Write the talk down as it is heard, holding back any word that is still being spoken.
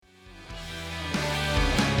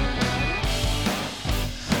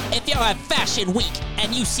you're at Fashion Week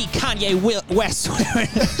and you see Kanye West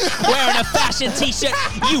wearing a fashion t-shirt,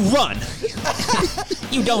 you run.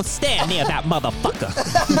 You don't stand near that motherfucker.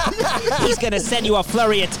 He's gonna send you a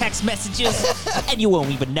flurry of text messages and you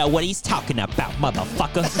won't even know what he's talking about,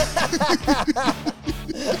 motherfucker.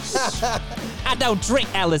 I don't drink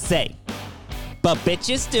Alizé, but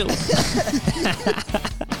bitches do.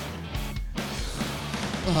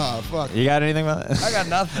 Oh, fuck. You got anything about that? I got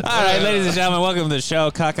nothing. All right, ladies and gentlemen, welcome to the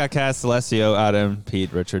show. KakaCast, Alessio, Adam,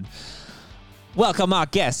 Pete, Richard. Welcome our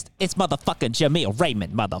guest. It's motherfucking Jamil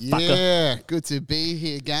Raymond, motherfucker. Yeah, good to be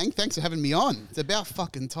here, gang. Thanks for having me on. It's about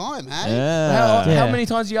fucking time, hey? How many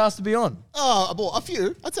times you asked to be on? Oh, well, a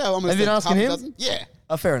few. I'd say almost Have you been asking him? dozen. Yeah.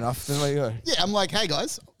 Oh, fair enough. Then there you go. Yeah, I'm like, hey,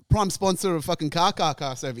 guys, prime sponsor of fucking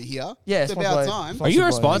KakaCast over here. Yeah, it's sponsored about by- time. Are you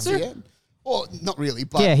our Sponsored by- sponsor? Yeah. Well, not really,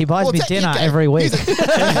 but... Yeah, he buys well, me dinner okay. every week. You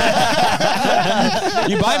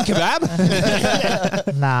buy him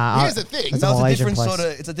kebab? Nah, Here's the thing. it's No, a it's a Malaysian different place. sort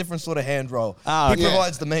of. It's a different sort of hand roll. Oh, He yeah.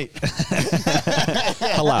 provides the meat.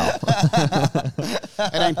 Hello.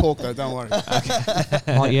 It ain't pork, though, don't worry.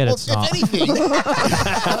 Not yet, Well, it's not.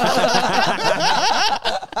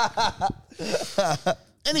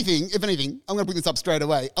 if anything, I'm going to bring this up straight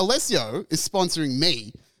away. Alessio is sponsoring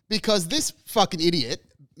me because this fucking idiot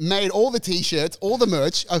made all the t-shirts, all the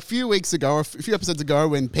merch a few weeks ago, or a few episodes ago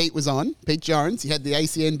when Pete was on, Pete Jones. He had the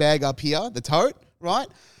ACN bag up here, the tote, right?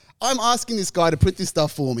 I'm asking this guy to print this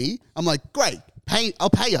stuff for me. I'm like, great, I'll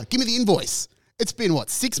pay you. Give me the invoice. It's been,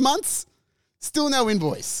 6 months? Still no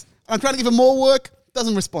invoice. I'm trying to give him more work.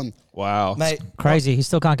 Doesn't respond. Wow. Mate, Crazy, he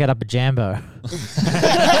still can't get up a Jambo.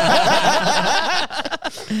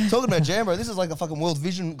 talking about Jambo, this is like a fucking World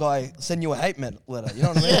Vision guy sending you a hate letter. You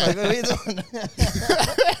know what I mean? Like, what are you doing?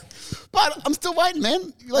 But I'm still waiting,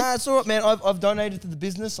 man. Like, Nah, it's all right, man. I've donated to the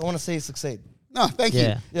business. I want to see it succeed. no, thank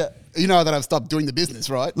Yeah. you. Yeah. You know that I've stopped doing the business,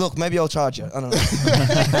 right? Look, maybe I'll charge you. I don't know.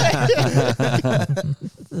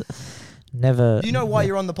 Never. Do you know why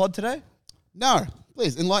you're on the pod today? No,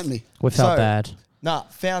 please enlighten me. We felt So- bad. Nah,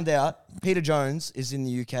 found out Peter Jones is in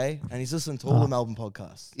the UK and he's listening to all the Melbourne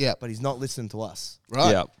podcasts. Yeah. But he's not listening to us.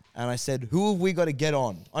 Right? Yeah. And I said, who have we got to get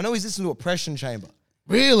on? I know he's listening to Oppression Chamber.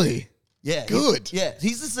 Really? Yeah. Good.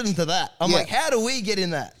 He's listening to that. I'm Yeah. like, how do we get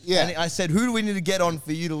in that? Yeah. And I said, who do we need to get on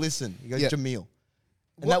for you to listen? He goes, Yeah. Jamil.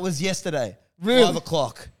 And that was yesterday. Really? 5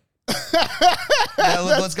 o'clock. Now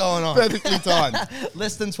look what's going on. Perfectly timed.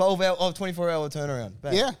 Less than 24-hour turnaround.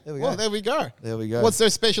 Bang. Yeah. There we go. Well, there we go. There we go. What's so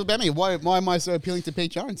special about me? Why am I so appealing to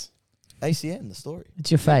Pete Jones? ACN, the story.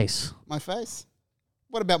 It's your face. My face?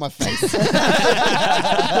 What about my face? You don't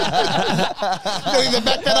even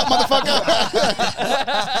back that up, motherfucker.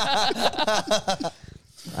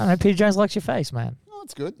 I don't know, Peter Jones likes your face, man. Oh,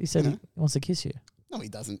 it's good. He said You he know? wants to kiss you. No, he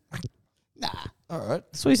doesn't. Nah. All right.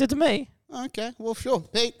 That's what he said to me. Okay. Well, sure.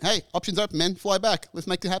 Pete, hey, options open, man. Fly back. Let's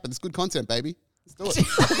make it happen. It's good content, baby. Let's do it.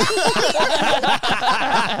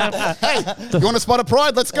 Hey, you want a spot of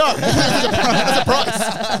pride? Let's go. There's a price.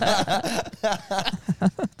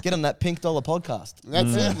 Get on that $Pink podcast.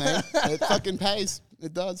 That's it, man. It fucking pays.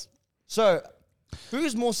 It does. So, who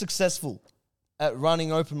is more successful at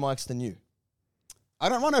running open mics than you? I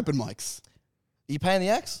don't run open mics. Are you paying the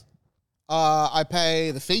acts? I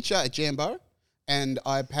pay the feature at Jambo, and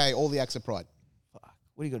I pay all the acts at Pride. Fuck.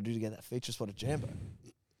 What do you got to do to get that feature spot at Jambo?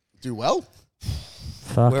 Do well.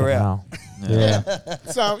 Fucking We're out. hell. Yeah.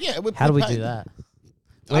 So yeah, How do we paid. do that?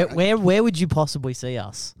 Alright. Where would you possibly see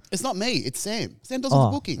us? It's not me. It's Sam. Sam does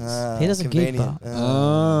all the bookings. He doesn't give convenient.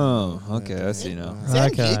 Oh, okay. I see now.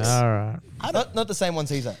 Sam Okay, gigs. all right. Not the same ones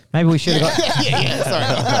he's at. Maybe we should have got.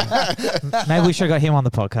 yeah. Sorry. Maybe we should have got him on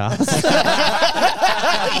the podcast.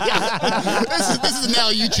 this is now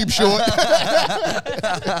a YouTube short.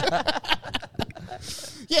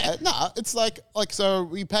 Yeah, it's like so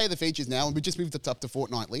we pay the features now, and we just moved it up to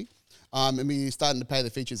fortnightly, and we're starting to pay the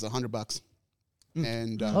features $100.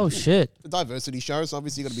 And Oh shit! the diversity shows,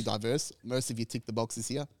 obviously you got to be diverse. Most of you tick the boxes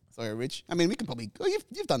here. Sorry, Rich. I mean, we can probably. Oh,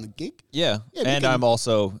 you've done the gig. Yeah. Yeah, we And can- I'm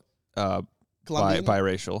also Colombian.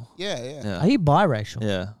 biracial. Yeah. Yeah. Are you biracial?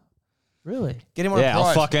 Yeah. Really? Get him on Yeah, a I'll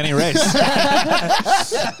pride. fuck any race.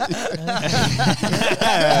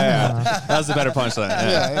 Yeah. That was the better punchline.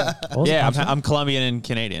 Yeah, What was the yeah punchline? I'm Colombian and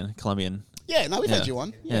Canadian. Colombian. Yeah, no, we've Yeah. had you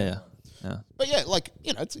on. Yeah. But yeah,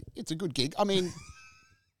 it's a good gig. I mean,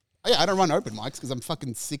 yeah, I don't run open mics because I'm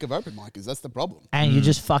fucking sick of open micers. That's the problem. And you're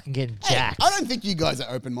just fucking getting Hey, jacked. I don't think you guys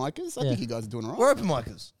are open micers. I Yeah. think you guys are doing all right. We're open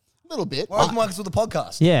micers. little bit. Whereas Mike's with the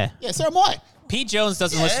podcast. Yeah. Yeah, so am I. Pete Jones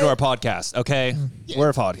doesn't listen to our podcast, okay?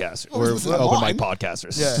 We're a podcast. Well, We're listen to open mine. mic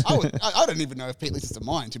podcasters. Yeah. I don't even know if Pete listens to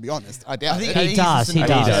mine, to be honest. I doubt it. He does. He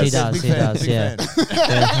does. Yeah.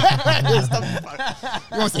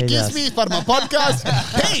 He wants to He kiss does. me. He's part of my podcast.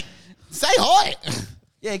 Pete, say hi.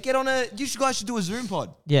 Yeah, get on a. You guys should do a Zoom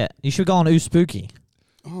pod. Yeah. You should go on Ooh Spooky.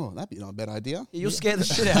 Oh, that'd be not a bad idea. Yeah, you'll scare the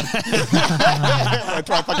shit out. of me. I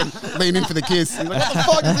try to fucking lean in for the kiss. He's like, what the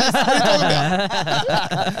fuck is this? What are you talking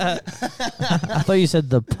about? I thought you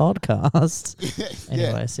said the podcast.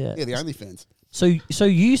 Anyways, yeah. Yeah, the OnlyFans. So you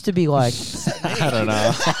used to be like, I don't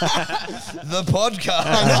know. The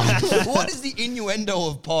podcast. What is the innuendo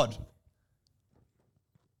of pod?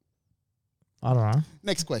 I don't know.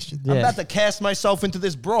 Next question. Yeah. I'm about to cast myself into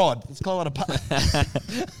this broad. Let's call it a pod.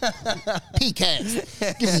 P-cast.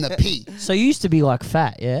 Give him the P. So you used to be like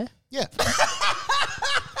fat, yeah? Yeah.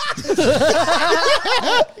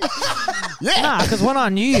 Nah, because when I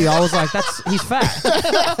knew you, I was like, he's fat.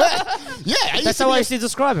 Yeah. That's how I used to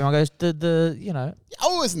describe him. I go, the I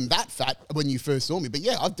wasn't that fat when you first saw me, but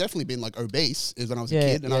yeah, I've definitely been like obese is when I was a Yeah,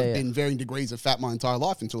 kid, and yeah, I've yeah. been varying degrees of fat my entire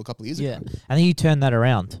life until a couple of years yeah. ago. And then you turned that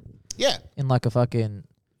around Yeah. in like a fucking,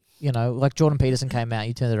 like Jordan Peterson came out,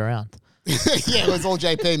 you turned it around. Yeah, it was all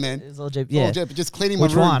JP, man. It was all JP. All Yeah. JP, just cleaning my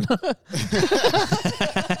Which room. one?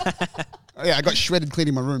 Yeah, I got shredded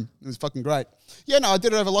cleaning my room. It was fucking great. Yeah, no, I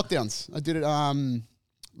did it over lockdowns. I did it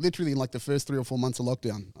literally in like the first 3 or 4 months of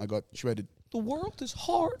lockdown. I got shredded. The world is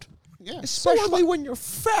hard, Yeah. especially when you're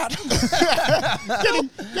fat.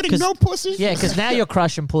 Getting no pussy. Yeah, because now you're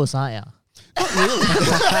crushing puss, aren't you?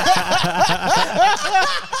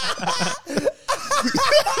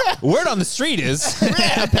 Word on the street is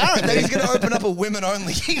That he's going to open up a women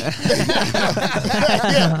only.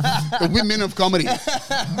 The women of comedy.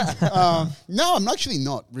 No, I'm actually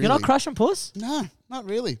not really. You're not crushing puss? No, not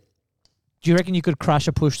really. Do you reckon you could crush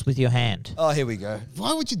a push with your hand? Oh, here we go.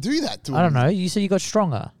 Why would you do that to I don't him? know. You said you got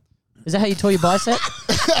stronger. Is that how you tore your bicep? an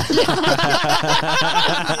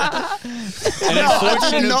I did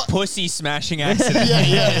unfortunate not- pussy smashing accident.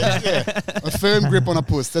 Yeah. A firm grip on a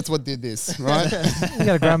puss. That's what did this, right? You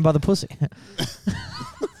got to grab him by the pussy.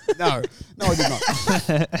 No, I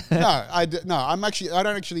did not. No, I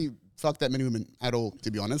don't actually fuck that many women at all, to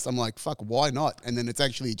be honest. I'm like, fuck, why not? And then it's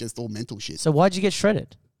actually just all mental shit. So why'd you get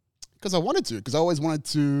shredded? Because I wanted to, because I always wanted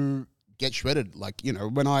to get shredded. Like,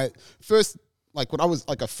 when I first, like when I was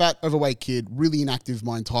like a fat, overweight kid, really inactive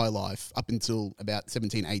my entire life up until about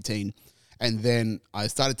 17, 18. And then I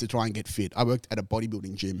started to try and get fit. I worked at a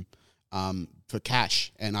bodybuilding gym for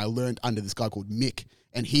cash, and I learned under this guy called Mick,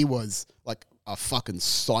 and he was like a fucking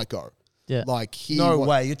psycho. Yeah. Like he No wa-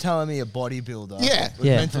 way. You're telling me a bodybuilder Yeah. was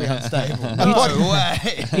Yeah. mentally unstable. No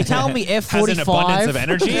way. You're telling me Has an abundance of F45?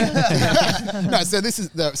 energy. No, so this is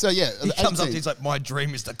the He comes up to 18. he's like, my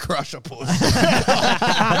dream is to crush a puss.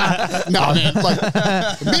 No, man, like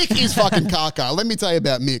Mick is fucking caca. Let me tell you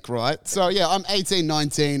about Mick, right? So yeah, I'm 18,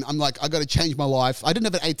 19. I'm like, I got to change my life. I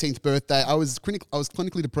didn't have an 18th birthday. I was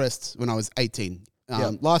clinically depressed when I was 18.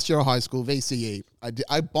 Last year of high school, VCE.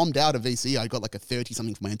 I bombed out of VCE. I got like a 30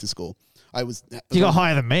 something for my enter score. You got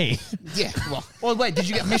higher than me. Yeah, well, Well, wait, did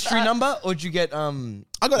you get mystery number or did you get I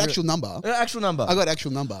got actual number. actual number? I got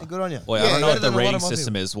actual number. Good on you. Wait, Yeah, I don't know better what the than a lot rating of my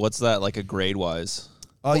system is. What's that like a grade wise?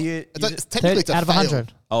 Oh, you Technically, it's a out of fail.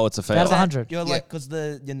 100. Oh, it's a fail. Out of 100. You're Yeah. like, because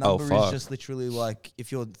your number is fuck. just literally like,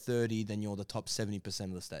 if you're 30, then you're the top 70%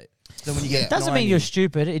 of the state. So when you Yeah. get Doesn't mean 90 you're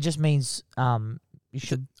stupid. It just means you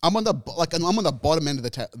should. I'm on the bottom end of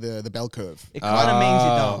the bell curve. it kind of means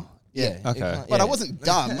you're dumb. Yeah. Okay. But I wasn't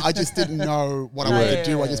dumb. I just didn't know what I wanted to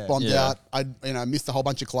do. I just bombed Yeah. out. I missed a whole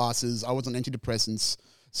bunch of classes. I was on antidepressants.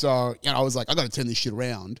 So, I was like, I got to turn this shit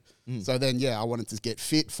around. So then, I wanted to get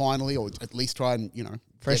fit finally, or at least try and,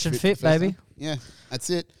 Fresh get and for fit, the first baby. time. Yeah, that's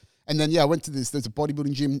it. And then, I went to there's a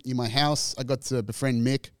bodybuilding gym in my house. I got to befriend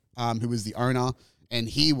Mick, who was the owner, and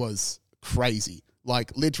he was crazy.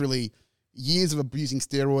 Like, literally years of abusing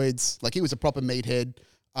steroids. Like, he was a proper meathead.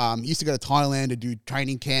 He used to go to Thailand to do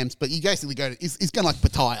training camps, but you basically he's going to like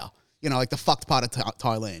Pattaya, like the fucked part of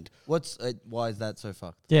Thailand. Why is that so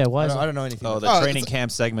fucked? Yeah, why is I it? don't know anything. Oh, about the Oh, training it's- camp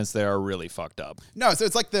segments there are really fucked up. No, so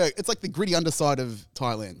it's like the gritty underside of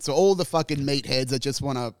Thailand. So all the fucking meatheads that just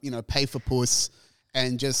want to, pay for puss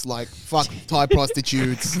and just like fuck Thai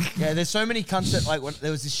prostitutes. Yeah, there's so many cunts that like when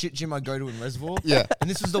there was this shit gym I go to in Reservoir. Yeah. And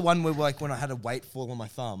this was the one where like when I had a weight fall on my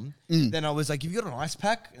thumb, then I was like, "Have you got an ice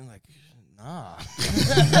pack?" And like, nah.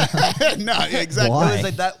 No, yeah, exactly. Why? It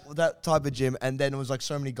was like that type of gym, and then it was like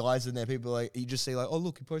so many guys in there. People like you just see like, "Oh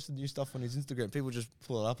look, he posted new stuff on his Instagram." People just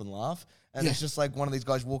pull it up and laugh, And it's just like one of these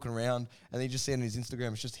guys walking around, and then you just see on his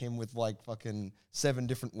Instagram, it's just him with like fucking 7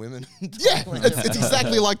 different women. Yeah, it's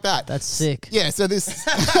exactly like that. That's sick. Yeah, so this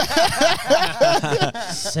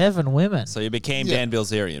 7 women. So you became Yeah. Dan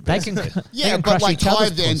Bilzerian. They basically. can, yeah, they can but crush like each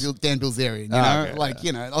other's Ty Dan, puss. Dan Bilzerian, you know, okay. like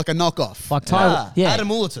you know, like a knockoff. Like Ty, yeah. Adam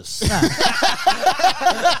Ulitus.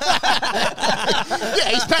 Yeah,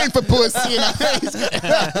 he's paying for puss, you know.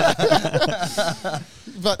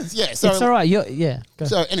 But yeah, so It's all right. Yeah. Go.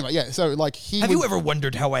 so anyway, yeah, so like he Have would, you ever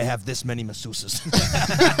wondered how I have this many masseuses?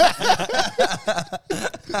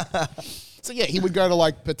 so yeah, he would go to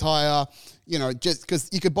like Pattaya, you know, just because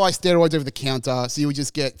you could buy steroids over the counter, so you would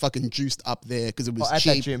just get fucking juiced up there because it was At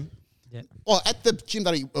cheap. that gym. Well, at the gym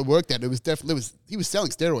that he worked at, it was definitely he was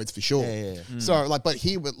selling steroids for sure. Yeah. So like, but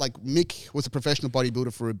he would like Mick was a professional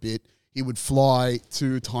bodybuilder for a bit. He would fly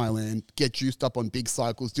to Thailand, get juiced up on big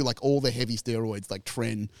cycles, do like all the heavy steroids like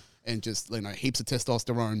Tren, and just you know heaps of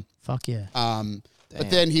testosterone. Fuck yeah. But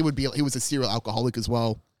then he was a serial alcoholic as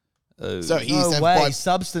well. So he used to No have way. like,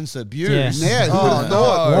 Substance abuse. Yeah. yeah, who would have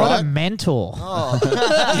thought, What a right? mentor.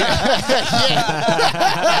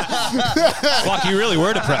 Fuck, you really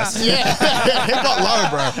were depressed. Yeah, it got low,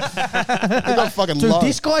 bro. It got fucking Dude, low.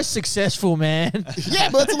 this guy's successful, man. Yeah,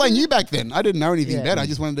 but that's all I knew back then. I didn't know anything Yeah. better. I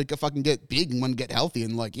just wanted to fucking get big and wanted to get healthy.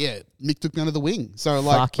 And like, yeah, Mick took me under the wing. So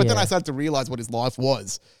like, Fuck but then yeah. I started to realize what his life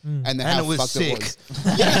was, and then And how it was fucked sick. it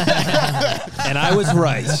was. And I was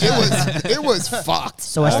right. It was fucked.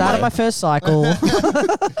 So I started my first cycle.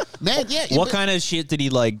 Man, yeah. What kind of shit did he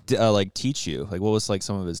like teach you? Like, what was like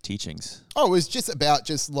some of his teachings? Oh, it was just about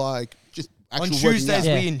just actual On working Tuesdays, out.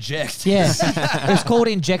 Yeah. we inject. Yeah. It was called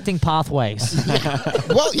injecting pathways.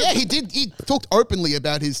 Well, yeah, he did. He talked openly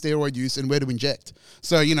about his steroid use and where to inject.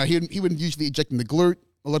 So you know, he would usually inject in the glute.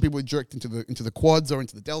 A lot of people would inject into the quads or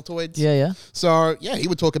into the deltoids. Yeah. So yeah, he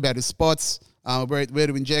would talk about his spots, where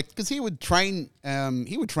to inject, because he would train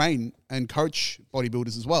and coach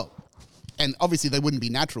bodybuilders as well. And obviously they wouldn't be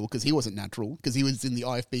natural because he wasn't natural because he was in the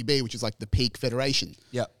IFBB, which is like the peak federation.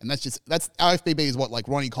 Yeah. And that's IFBB is what like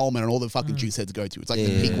Ronnie Coleman and all the fucking juice heads go to. It's like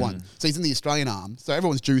the peak one. So he's in the Australian arm. So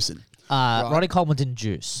everyone's juicing. Ronnie Coleman didn't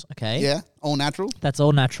juice, okay? Yeah. All natural. That's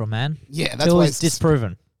all natural, man. Yeah. That's It why was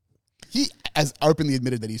disproven. he has openly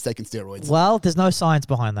admitted that he's taken steroids. Well, there's no science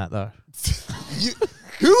behind that, though.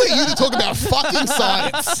 Who are you to talk about fucking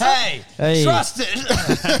science? Hey, Hey. trust it.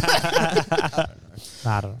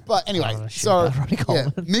 Nah, I don't know. But I anyway, don't know shit so about Ronnie yeah,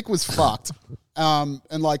 Coleman. Mick was fucked. And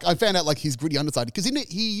like I found out like his gritty underside because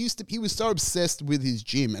he was so obsessed with his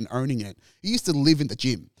gym and owning it. He used to live in the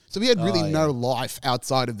gym. So he had really no life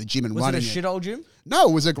outside of the gym and Was it running a shit old gym? No,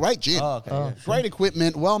 it was a great gym. Oh, okay. yeah. Great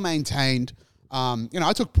equipment, well maintained. You know,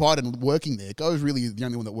 I took pride in working there. I was really the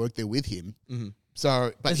only one that worked there with him.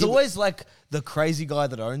 So, but There's he- always like the crazy guy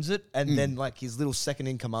that owns it, and then like his little second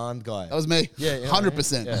in command guy. that was me. Yeah, yeah,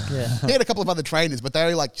 100%. Yeah. He had a couple of other trainers, but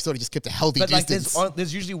they like sort of just kept a healthy But like, distance.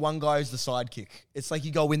 there's usually one guy who's the sidekick. It's like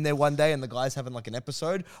you go in there one day and the guy's having like an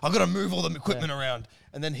episode. I gotta move all the equipment around,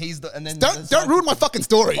 and then he's the and then Don't ruin my fucking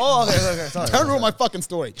story. Oh, okay, sorry. Don't ruin my fucking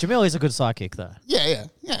story. Jamil is a good sidekick, though. Yeah.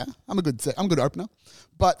 I'm a good opener.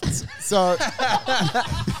 But so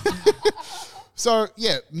so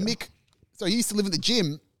yeah, Mick. So he used to live in the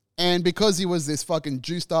gym, and because he was this fucking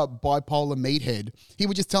juiced up bipolar meathead, he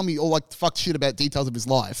would just tell me all like fucked shit about details of his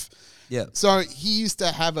life. Yeah. So he used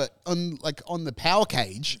to have on the power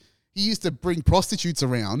cage. He used to bring prostitutes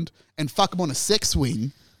around and fuck them on a sex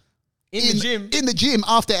swing In the gym. In the gym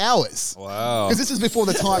after hours. Wow. Because this is before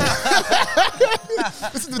the time.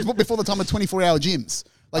 This is before the time of 24-hour gyms.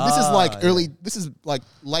 Like this is like early. This is like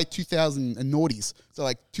late 2000 and noughties. So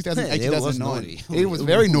like 2008, Yeah, it was 2009. naughty. It was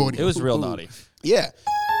very naughty. It was real naughty. Yeah.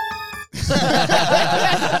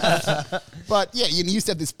 But yeah, you used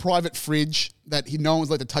to have this private fridge that no one was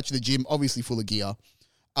allowed to touch the gym, obviously full of gear.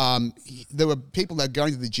 There were people that were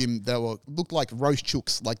going to the gym that looked like roast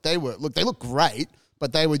chooks. Like they looked great,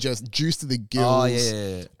 but they were just juiced to the gills. Oh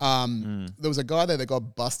yeah. There was a guy there that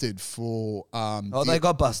got busted for. Oh, they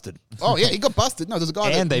got busted. Oh yeah, he got busted. No, there's a guy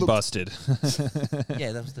And that they looked- busted.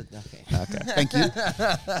 Yeah, that was the okay. Thank you.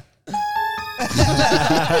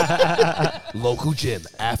 Local gym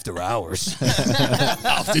after hours.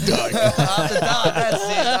 After dark. That's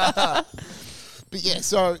it. But yeah,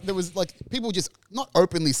 so there was like people just not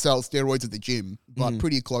openly sell steroids at the gym, but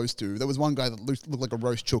pretty close to. There was one guy that looked like a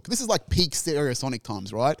roast chook. This is like peak Stereosonic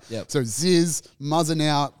times, right? Yep. So Ziz, muzzing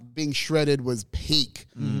out, being shredded was peak.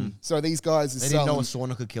 So these guys are They didn't know a selling.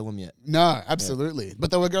 sauna could kill him yet. No, absolutely.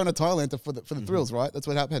 But they were going to Thailand for the thrills, right? That's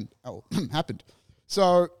what happened. Oh, happened.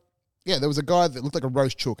 So yeah, there was a guy that looked like a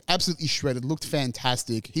roast chook, absolutely shredded, looked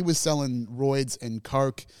fantastic. He was selling roids and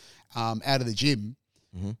coke out of the gym.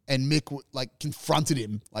 and Mick confronted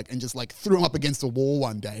him and just threw him up against a wall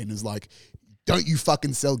one day and was like, "Don't you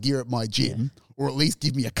fucking sell gear at my gym, or at least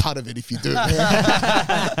give me a cut of it if you do."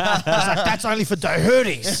 That's only for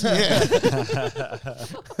Doherty's.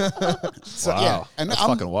 So Wow. and That's I'm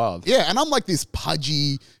fucking wild. Yeah, and I'm like this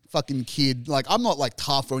pudgy fucking kid. I'm not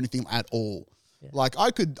tough or anything at all. I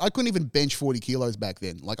couldn't even bench 40 kilos back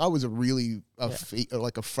then. I was a really a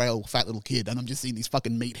frail, fat little kid, and I'm just seeing these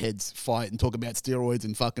fucking meatheads fight and talk about steroids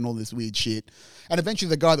and fucking all this weird shit. And eventually,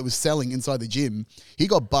 the guy that was selling inside the gym, he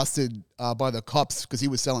got busted by the cops because he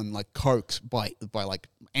was selling coke by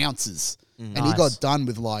ounces, and he got done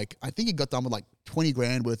with I think he got done with 20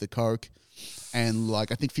 grand worth of coke, and I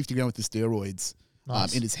think 50 grand worth of steroids.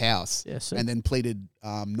 Nice. In his house, Yes, and then pleaded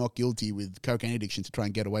not guilty with cocaine addiction to try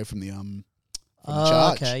and get away from the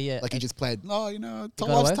charge. Okay, yeah. He just played, life's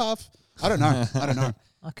away? tough. I don't know.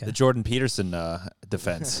 Okay. The Jordan Peterson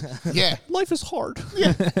defense. Yeah. Life is hard.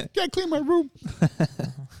 Yeah. Can't clean my room. But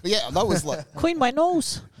yeah, that was Clean my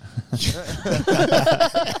nose.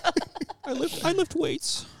 I lift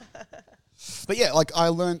weights. but yeah, I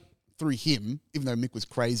learned through him, even though Mick was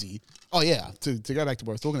crazy. Oh yeah, to go back to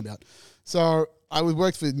what I was talking about. So I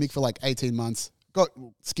worked for Mick for 18 months, got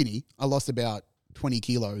skinny. I lost about 20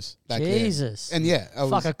 kilos back then. Jesus. And yeah, I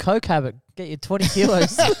was, Fuck a coke habit. Get you 20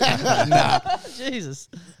 kilos. nah, Jesus.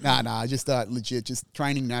 I just legit, just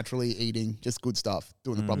training naturally, eating, just good stuff,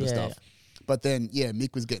 doing the proper Yeah, stuff. yeah. But then, yeah,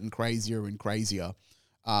 Mick was getting crazier and crazier.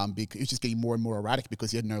 Because he was just getting more and more erratic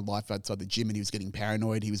because he had no life outside the gym and he was getting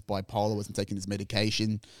paranoid. He was bipolar, wasn't taking his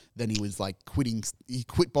medication. Then he was quitting. He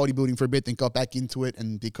quit bodybuilding for a bit, then got back into it.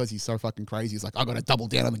 And because he's so fucking crazy, he's like, I got to double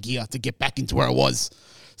down on the gear to get back into where I was.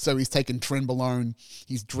 So he's taking trenbolone.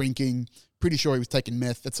 He's drinking. Pretty sure he was taking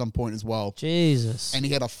meth at some point as well. Jesus. And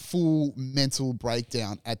he had a full mental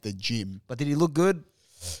breakdown at the gym. But did he look good?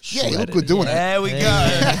 Yeah, he looked good doing it. There we go. There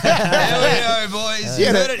we go, boys. You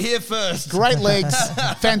Yeah, heard it here first. Great legs,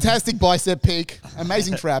 fantastic bicep peak,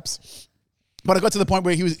 amazing traps. But I got to the point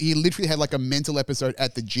where he literally had a mental episode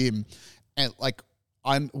at the gym, and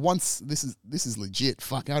this is legit.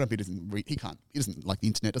 Fuck, I don't think he doesn't like the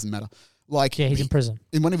internet. Doesn't matter. Yeah, he's in prison.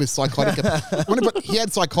 In one of his psychotic, he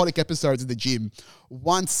had psychotic episodes at the gym.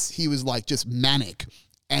 Once he was just manic,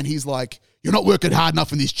 and he's like, "You're not working hard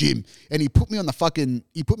enough in this gym," and he put me on a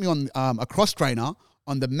cross trainer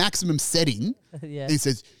on the maximum setting. Yeah. He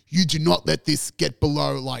says, "You do not let this get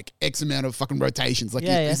below X amount of fucking rotations."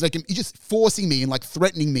 He's he's just forcing me and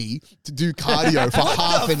threatening me to do cardio for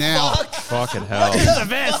half an hour. Fucking hell. The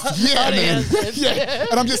best. Yeah, man. Yeah.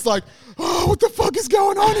 And I'm just like, oh, what the fuck is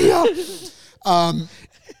going on here?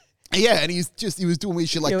 Yeah, and he was doing weird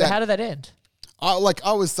shit like that. How did that end? I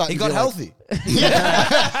was starting He to got be healthy.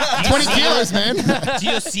 20 kilos, man. Do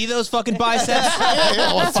you see those fucking biceps?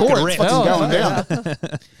 Yeah, well, I saw it. It's fucking going down. Yeah.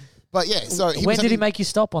 But yeah, so When did he make you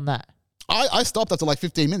stop on that? I stopped after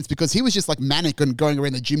 15 minutes because he was just manic and going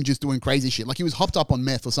around the gym just doing crazy shit. He was hopped up on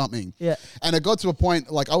meth or something. Yeah. And it got to a point,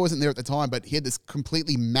 I wasn't there at the time, but he had this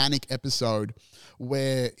completely manic episode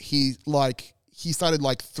where he started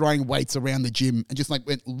throwing weights around the gym and just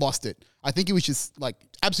lost it. I think he was just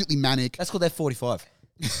absolutely manic. That's called F45.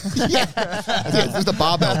 Yeah, it was the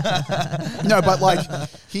barbell. No, but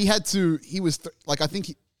he had to. He was I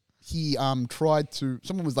think he tried to.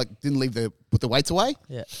 Someone was didn't put the weights away.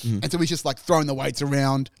 Yeah. And so he's just throwing the weights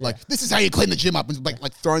around. This is how you clean the gym up, and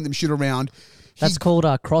throwing them shit around. That's called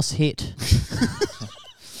a cross hit.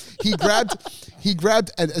 He grabbed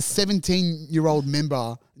a 17-year-old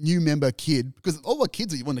new member kid, because all the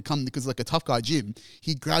kids that want to come because a tough guy gym.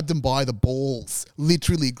 He grabbed them by the balls,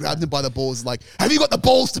 literally grabbed them by the balls. Have you got the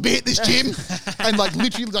balls to be at this gym? And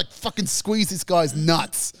literally fucking squeeze this guy's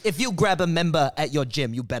nuts. If you grab a member at your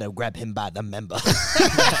gym, you better grab him by the member.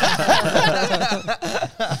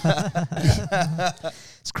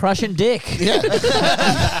 It's crushing dick. Yeah.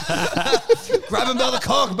 Grab him by the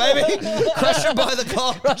cock, baby. Crush him by the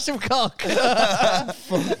cock. Crush him cock.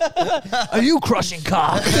 Are you crushing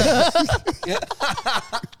cock?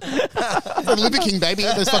 From Liver King, baby.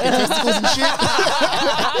 Those fucking testicles and shit.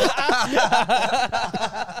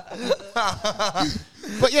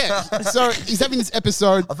 But yeah, so he's having this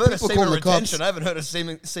episode. I've heard of People call semen the cops. retention. I haven't heard of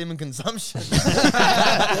semen consumption.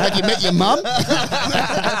 Have you met your mum?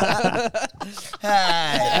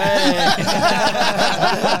 Hey.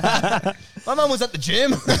 My mum was at the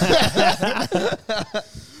gym.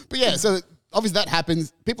 But yeah, so obviously that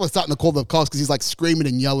happens. People are starting to call the cops because he's screaming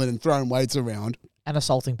and yelling and throwing weights around. And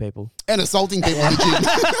assaulting people. And assaulting people in the gym.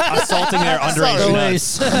 Assaulting their underage Sorry.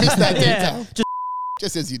 nuts. I missed that Yeah. detail.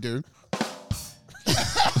 Just as you do.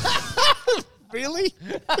 Really?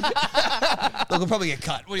 Look, we'll probably get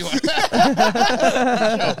cut. What do you want?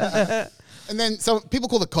 And then, so people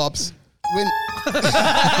call the cops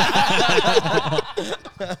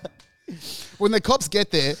when the cops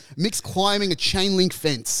get there. Mick's climbing a chain link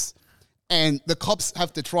fence, and the cops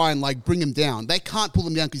have to try and like bring him down. They can't pull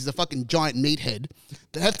him down because he's a fucking giant meathead.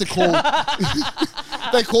 They have to call.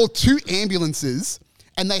 They call 2 ambulances.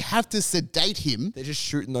 And they have to sedate him. They're just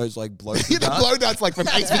shooting those like blow The blow darts like from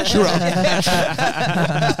Ace Ventura.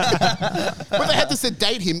 But they had to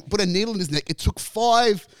sedate him, put a needle in his neck. It took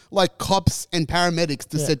 5 like cops and paramedics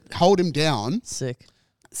to hold him down, Sick.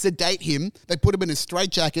 sedate him. They put him in a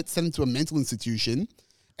straitjacket, send him to a mental institution.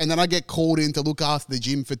 And then I get called in to look after the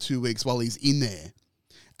gym for 2 weeks while he's in there.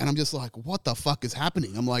 And I'm just like, what the fuck is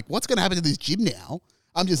happening? I'm like, what's going to happen to this gym now?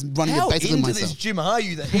 I'm just running How it basically into myself. this gym are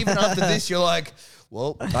you that even after this you're like,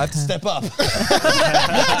 well, I have to step up.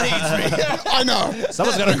 I know.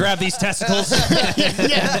 Someone's gonna grab these testicles.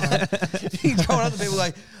 You're going up to people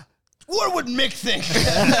like, what would Mick think?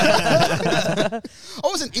 I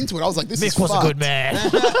wasn't into it. I was like, this is Mick was a fucked. good man.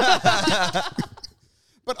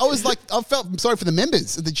 But I was like, I felt sorry for the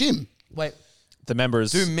members of the gym. Wait, The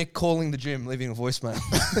members. do Mick calling the gym, leaving a voicemail.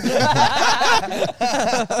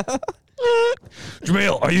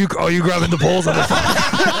 Jamil, are you grabbing the balls on the front?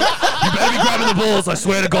 You better be grabbing the balls, I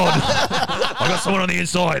swear to God. I got someone on the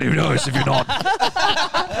inside. Who knows if you're not?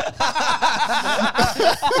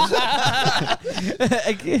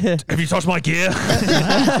 Have you touched my gear? You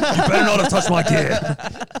better not have touched my gear.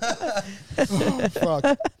 Fuck.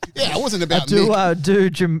 Yeah, it wasn't about Do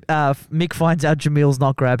Mick. Mick finds out Jamil's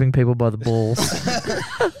not grabbing people by the balls.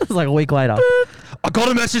 It's like a week later. I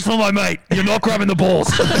got a message from my mate. You're not grabbing the balls.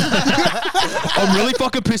 I'm really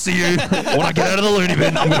fucking pissed at you. When I get out of the loony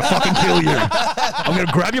bin, I'm going to fucking kill you. I'm going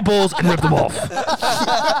to grab your balls and rip them off.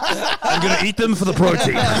 I'm going to eat them for the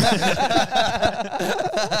protein.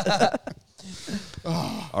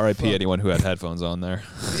 R.I.P. anyone who had headphones on there.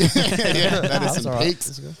 Yeah, that is some alright.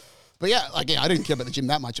 peaks. But yeah, like I didn't care about the gym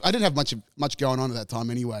that much. I didn't have much going on at that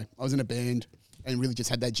time anyway. I was in a band and really just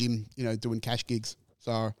had that gym, doing cash gigs.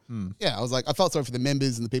 So yeah, I was like, I felt sorry for the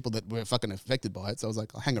members and the people that were fucking affected by it. So I was like,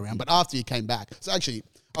 I'll hang around. But after he came back, so actually,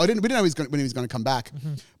 we didn't know when he was going to come back,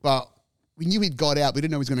 but we knew he'd got out. We didn't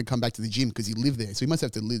know he was going to come back to the gym because he lived there. So he must have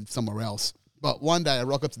to live somewhere else. But one day I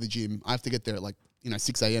rock up to the gym. I have to get there at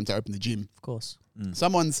 6 a.m. to open the gym. Of course.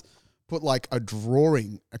 Someone's put like a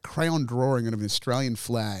crayon drawing of an Australian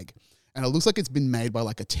flag, and it looks like it's been made by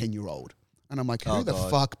like a 10-year-old. And I'm like, who the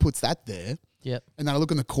fuck puts that there? Yep. And then I look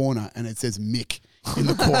in the corner and it says Mick in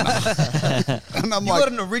the corner. And I'm You like,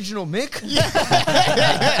 got an original Mick?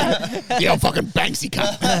 yeah, fucking Banksy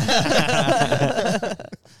cunt.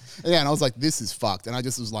 Yeah, and I was like, this is fucked. And I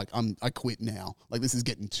just was like, I quit now. Like, this is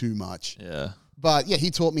getting too much. Yeah. But yeah,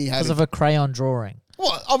 he taught me how Because to. of a crayon drawing.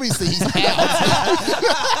 Well, obviously he's out.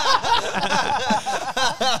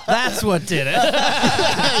 That's what did it.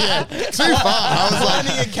 Too far. I was like,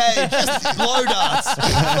 Running a cage, just blow darts.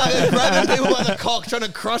 Fucking grabbing people by the cock, trying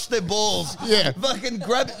to crush their balls. Yeah. Fucking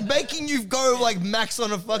making you go like max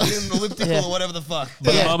on a fucking elliptical or whatever the fuck.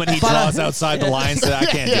 But the moment he draws outside the line, so I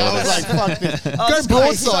can't yeah, do I was this. like, fuck this. Oh, Go this guy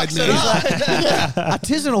broadside, sucks man. at art.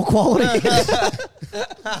 Artisanal quality.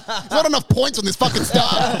 There's not enough points on this fucking star.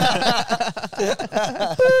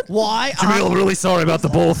 Why? Jamil, really sorry about the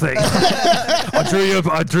ball thing. I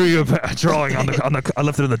drew you a drawing on the. I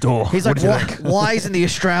left it in the door. He's What like, do you think? why isn't the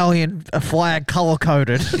Australian flag color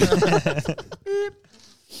coded?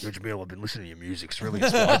 Jamil, I've been listening to your music. It's really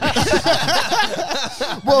inspired me.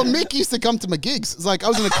 Well, Mick used to come to my gigs. It's like I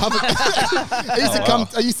was in a cover. I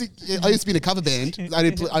used to be in a cover band.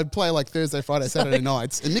 I'd play like Thursday, Friday, Saturday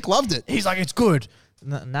nights, and Mick loved it. He's like, it's good.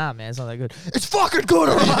 Nah, man, it's not that good. It's fucking good,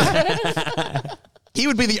 all right? He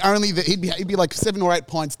would be the only that he'd be like 7 or 8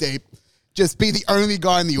 pints deep, just be the only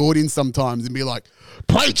guy in the audience sometimes, and be like,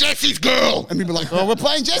 "Play Jesse's Girl," and we'd be like, "Oh, we're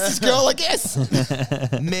playing Jesse's Girl, I guess."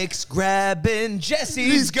 Mick's grabbing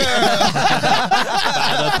Jesse's girl.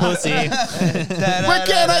 By the pussy. Where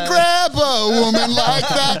can I grab a woman like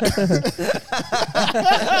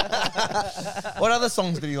that? What other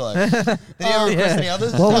songs did he like? Did he ever request any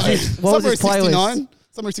others? What was his playlist?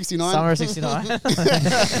 Summer 69. Summer of 69.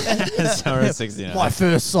 Summer of 69. My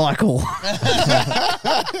first cycle.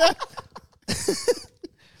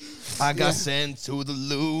 I got sent to the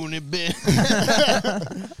loony bin.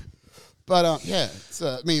 But yeah,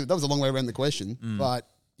 so I mean that was a long way around the question. But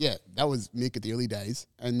yeah, that was Mick at the early days,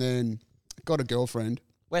 and then got a girlfriend,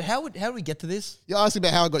 Wait, how do we get to this? You're asking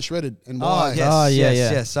about how I got shredded and why. yes, Oh, yeah, yes,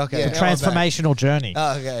 yeah. yes. Okay. Yeah. The transformational journey.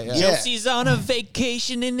 Oh, okay. Yeah. Yeah. Chelsea's on a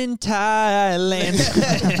vacation in Thailand.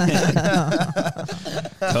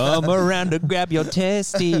 Come around to grab your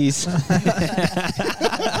testes.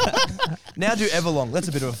 Now do Everlong. That's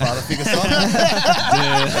a bit of a father figure song.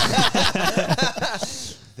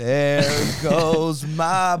 There goes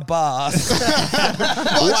my boss.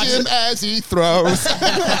 Watch him as he throws.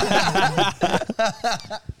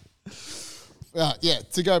 Yeah,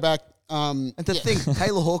 to go back. And to think,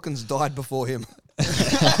 Taylor Hawkins died before him.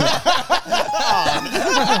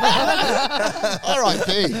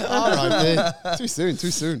 R.I.P.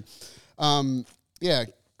 Too soon. Yeah,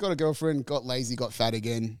 got a girlfriend, got lazy, got fat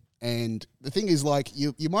again. And the thing is, like,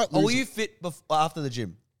 you might lose. Oh, were you fit after the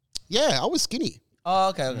gym? Yeah, I was skinny. Oh,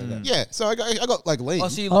 okay. Yeah, so I got like lean. Oh,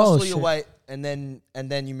 so you lost all your shit. weight and then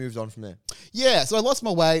you moved on from there. Yeah, so I lost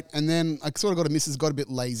my weight, and then I sort of got a bit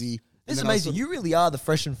lazy. It's and then I was amazing. sort of- You really are the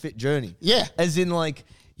fresh and fit journey. Yeah. As in, like,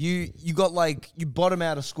 you got, like, you bottom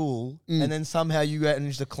out of school and then somehow you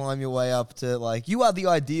managed to climb your way up to, like, you are the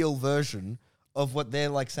ideal version of what they're,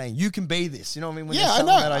 like, saying. You can be this. You know what I mean? When Yeah, they're I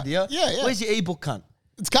selling know. that idea. Yeah. Where's your ebook, cunt?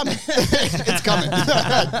 It's coming. It's coming.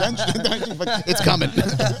 Don't you fuck- it's coming.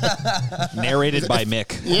 Narrated by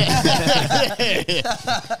Mick.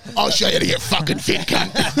 I'll show you to get fucking fit,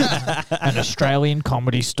 cunt. An Australian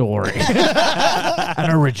comedy story.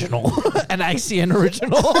 An original. An ACN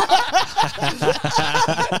original.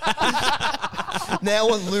 Now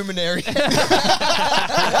on Luminary.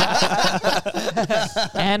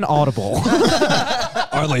 And Audible.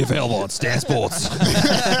 Only available on Stan Sports.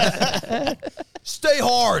 Stay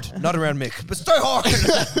hard. Not around Mick, but stay hard.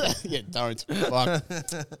 Yeah, don't. Fuck.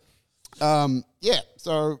 Yeah,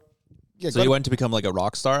 so... Yeah, So you went to become like a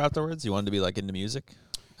rock star afterwards? You wanted to be like into music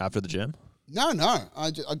after the gym? No.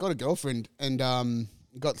 I got a girlfriend and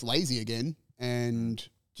got lazy again and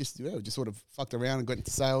just sort of fucked around and got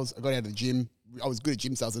into sales. I got out of the gym. I was good at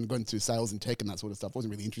gym sales and got into sales and tech and that sort of stuff. It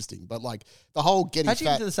wasn't really interesting. But like the whole getting How'd you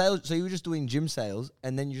get fat... into the sales? So you were just doing gym sales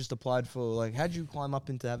and then you just applied for, like, how'd you climb up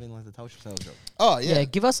into having, like, the Telstra sales job? Oh, Yeah, yeah.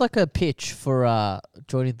 give us like a pitch for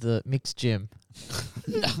joining the mixed gym.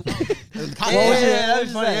 What that'd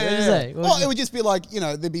be funny. Well, it would just be like,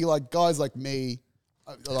 there'd be like guys like me.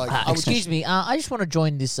 I would Excuse me, I just want to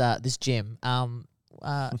join this this gym. How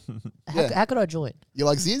could I join? You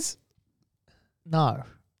like Ziz? No.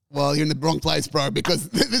 Well, you're in the wrong place, bro, because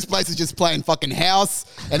this place is just playing fucking house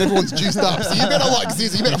and everyone's juiced up. So you better like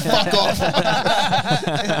Ziz. You better fuck off.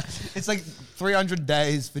 It's like 300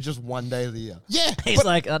 days for just one day of the year. Yeah. He's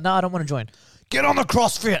like, no, I don't want to join. Get on the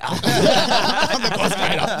CrossFit. I'm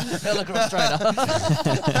the cross-trainer.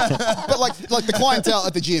 But like the clientele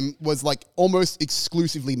at the gym was like almost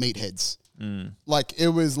exclusively meatheads. Like it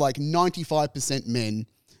was like 95% men.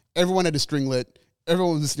 Everyone had a stringlet.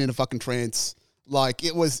 Everyone was listening to fucking trance. Like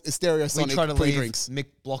it was a We stereosonic try to leave. pre-drinks. Mick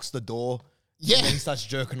blocks the door. Yeah. And then he starts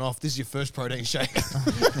jerking off. This is your first protein shake.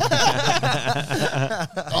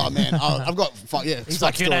 Oh man, I've got He's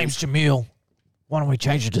like, your name's Jamil. Why don't we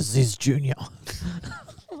change it to Ziz Jr.? I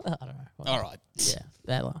don't know. All right. Yeah,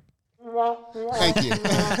 that one. Thank you.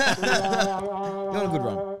 You're on a good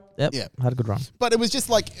run. Yep, Yeah. had a good run. But it was just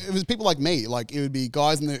like it was people like me. Like it would be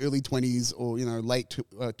guys in their early 20s or late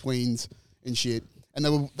tweens and shit. And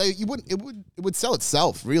it would sell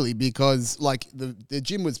itself really because like the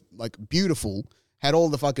gym was like beautiful, had all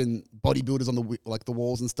the fucking bodybuilders on the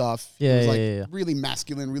walls and stuff. Yeah, it was yeah, like yeah. really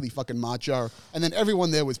masculine, really fucking macho. And then everyone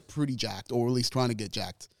there was pretty jacked or at least trying to get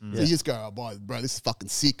jacked. So you just go, oh, boy, bro, this is fucking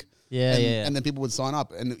sick. Yeah, and, yeah. And then people would sign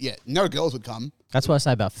up and no girls would come. That's what I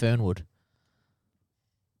say about Fernwood.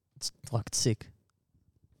 It's like it's sick.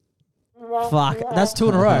 Fuck, that's 2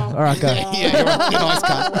 in a row. All right, go. Yeah, you're a nice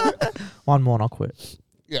cunt. One more and I'll quit.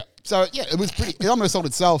 Yeah. So it was pretty. It almost sold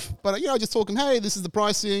itself. But just talking, hey, this is the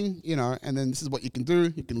pricing, and then this is what you can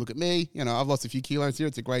do. You can look at me. I've lost a few kilos here.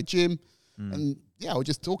 It's a great gym, and I would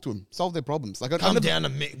just talk to them, solve their problems. Like Come down to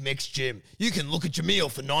Mick's gym. You can look at your meal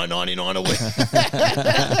for $9.99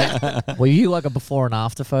 a week. Were you like a before and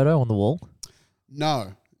after photo on the wall?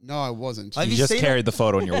 No, I wasn't. Have You you just seen carried the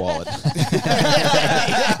photo in your wallet.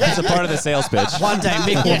 It's a part of the sales pitch. One day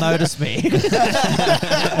Mick will notice me.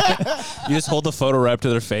 You just hold the photo right up to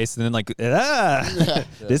their face and then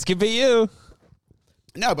this could be you.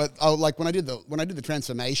 No, but like when I did the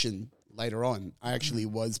transformation later on, I actually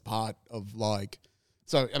was part of like.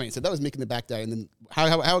 So that was Mick in the back day, and then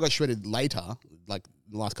how I got shredded later, like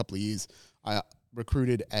the last couple of years, I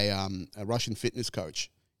recruited a Russian fitness coach.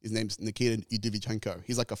 His name's Nikita Udovichenko.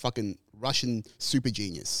 He's like a fucking Russian super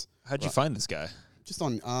genius. How'd you find this guy? just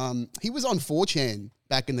on. He was on 4chan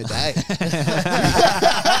back in the day.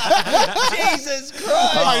 Jesus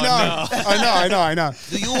Christ! I know.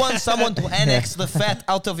 Do you want someone to annex the fat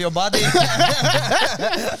out of your body?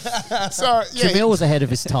 So yeah, Jamil was ahead of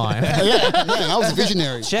his time. I was a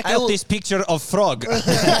visionary. Check out this picture of Frog.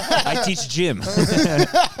 I teach gym.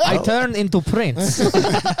 I turned into Prince.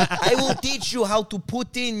 I will teach you how to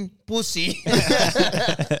put in pussy.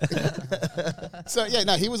 So yeah,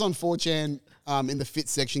 no, he was on 4chan in the fit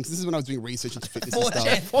section, because this is when I was doing research into fitness and stuff.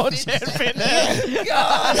 God,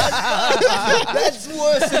 that's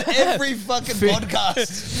worse than every fucking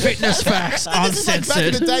podcast. Fitness facts This is like back in the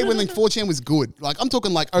uncensored. day when like 4chan was good. Like I'm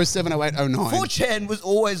talking like 07, 08, 09. 4chan was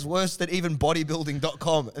always worse than even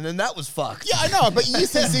bodybuilding.com, and then that was fucked. Yeah, I know, but you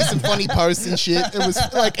used to see some funny posts and shit. It was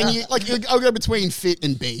like, and I'll go between fit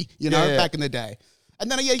and B, Yeah. back in the day. And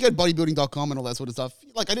then, you go to bodybuilding.com and all that sort of stuff.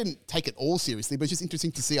 Like, I didn't take it all seriously, but it's just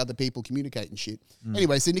interesting to see other people communicate and shit.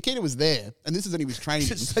 Anyway, so Nikita was there, and this is when he was training.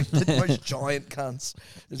 Just like the most giant cunts.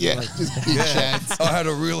 Just Yeah, like, just big chads. I had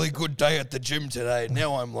a really good day at the gym today.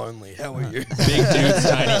 Now I'm lonely. How are you? Big dudes,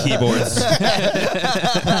 tiny keyboards.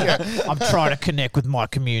 I'm trying to connect with my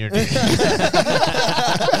community.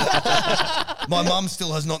 My mum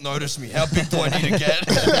still has not noticed me. How big do I need to get?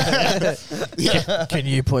 Can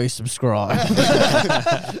you please subscribe?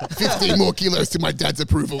 15 more kilos to my dad's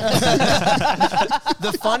approval.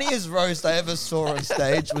 The funniest roast I ever saw on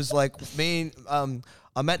stage was like me and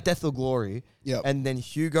I'm at Death or Glory, Yep. and then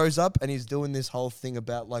Hugh goes up and he's doing this whole thing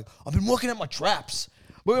about like, I've been working at my traps.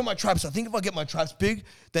 Working my traps. I think if I get my traps big,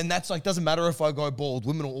 then that's like, doesn't matter if I go bald.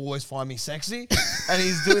 Women will always find me sexy. And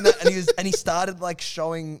he's doing that, and he started like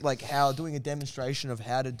showing like doing a demonstration of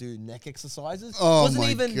how to do neck exercises. Oh wasn't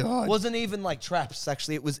my even, God. Wasn't even like traps.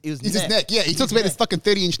 Actually, it was It's his neck. Yeah, he talks about his fucking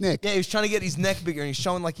 30-inch neck. Yeah, he was trying to get his neck bigger, and he's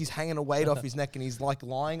showing like he's hanging a weight off his neck, and he's like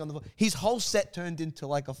lying on the. His whole set turned into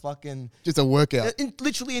like a fucking, Just a workout.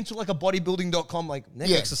 literally into like a bodybuilding.com like neck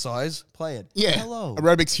Yeah. exercise. Play it. Yeah. Hello.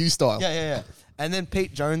 Aerobics Hugh style. Yeah. And then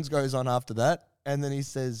Pete Jones goes on after that, and then he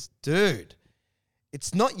says, "Dude,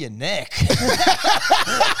 it's not your neck."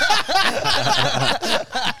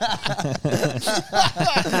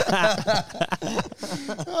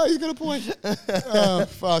 Oh, you got a point. Oh,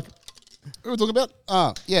 fuck. What were we talking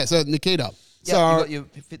about? Yeah, so Nikita. Yeah, So, you got your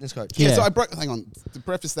fitness coach. yeah, so Yeah. I broke, hang on, to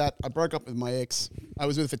preface that, I broke up with my ex. I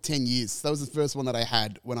was with her for 10 years. That was the first one that I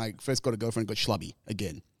had when I first got a girlfriend and got schlubby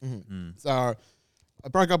again. So I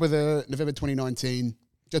broke up with her November 2019,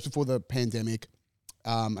 just before the pandemic.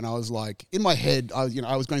 And I was like, in my head, I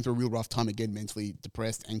was going through a real rough time again, mentally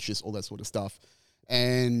depressed, anxious, all that sort of stuff.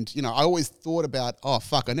 And, I always thought about, oh,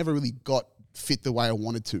 fuck, I never really got fit the way I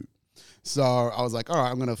wanted to. So I was like, all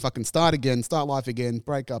right, I'm going to fucking start life again,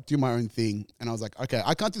 break up, do my own thing. And I was like, okay,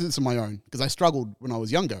 I can't do this on my own because I struggled when I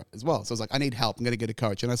was younger as well. So I was like, I need help. I'm going to get a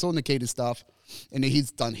coach. And I saw Nikita's stuff, and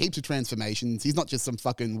he's done heaps of transformations. He's not just some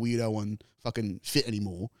fucking weirdo and fucking fit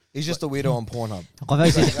anymore. He's just a weirdo on Pornhub.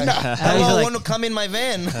 Hello, Want to come in my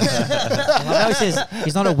van? he says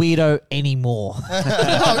he's not a weirdo anymore.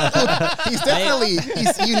 He's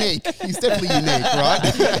unique. He's definitely unique,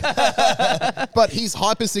 right? But he's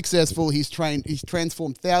hyper successful. He's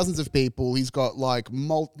transformed thousands of people. He's got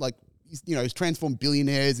he's transformed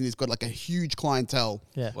billionaires, and he's got like a huge clientele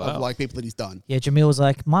Yeah. of like people that he's done. Yeah, Jamil was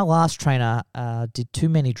like, my last trainer did too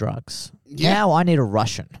many drugs. Yeah. Now I need a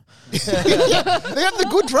Russian. They have the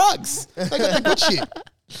good drugs. They got the good shit.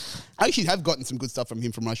 I actually have gotten some good stuff from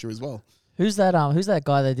him from Russia as well. Who's that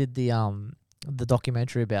guy that did the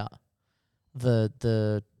documentary about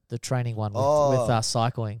the training one with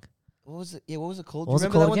cycling? What was it? Yeah, what was it called? What was Do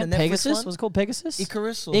it you remember called that again? one, the Netflix Pegasus? one? Was it called Pegasus?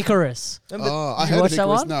 Icarus. Or Icarus. Remember Oh, Did I you heard watch of that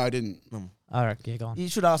Icarus. one? No, I didn't. All right, yeah, go on. you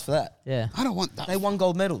should ask for that. Yeah. I don't want that. They won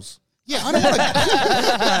gold medals. Yeah, I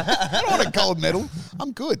don't want a gold medal.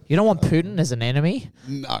 I'm good. You don't want Putin as an enemy?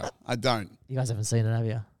 No, I don't. You guys haven't seen it, have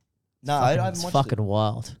you? No, I haven't It's watched fucking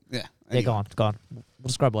wild. Yeah. Yeah, go on. We'll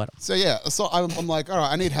describe later. So yeah, so I'm like, all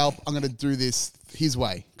right, I need help. I'm going to do this his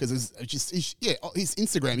way because it's just his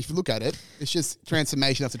Instagram. If you look at it, it's just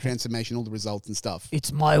transformation after transformation, all the results and stuff.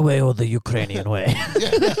 It's my way or the Ukrainian way.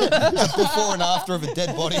 Before and after of a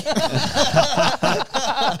dead body.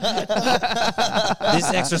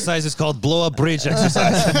 This exercise is called blow up bridge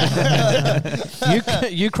exercise.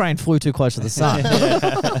 Ukraine flew too close to the sun.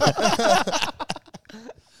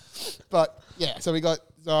 But yeah, so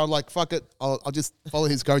I'm like, fuck it, I'll just follow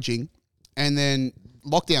his coaching, and then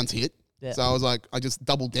lockdowns hit. Yeah. So I was like, I just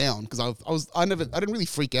doubled down because I didn't really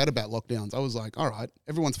freak out about lockdowns. I was like, all right,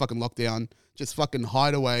 everyone's fucking locked down. Just fucking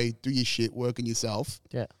hide away, do your shit, work on yourself,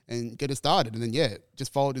 Yeah. and get it started. And then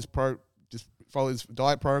just follow his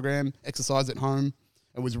diet program, exercise at home,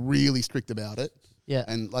 and was really strict about it. Yeah.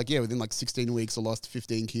 And like, within like 16 weeks, I lost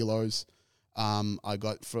 15 kilos. I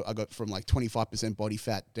got from like 25% body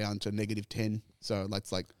fat down to -10. So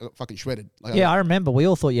that's like I got fucking shredded. Like, Yeah, I remember. We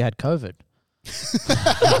all thought you had COVID.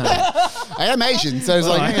 I am Asian, so it's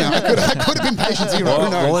like, you know, I could have been patient zero. Who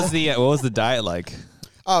knows? What was the diet like?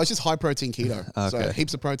 Oh, it's just high protein keto. So Okay.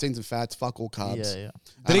 heaps of proteins and fats, fuck all carbs. Yeah.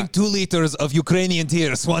 Drink 2 liters of Ukrainian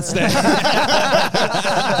tears once day.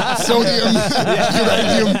 Sodium,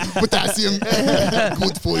 uranium, potassium.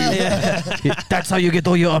 Good for you. That's how you get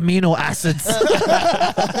all your amino acids.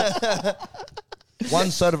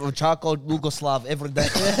 1 serve of charcoal Yugoslav every day.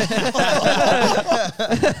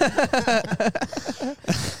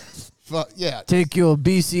 But yeah. Take your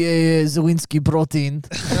BCAA Zawinski protein.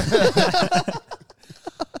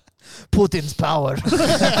 Putin's power.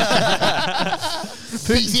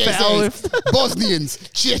 PCSAs, Bosnians,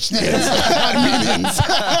 Chechens, Armenians.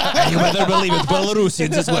 You better believe it,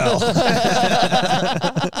 Belarusians as well.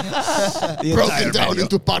 The Broken entire down menu.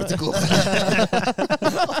 into particles.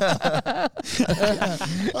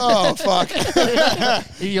 Oh, fuck.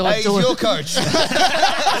 You like Hey, he's doing, your coach.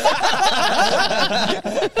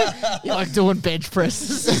 you like doing bench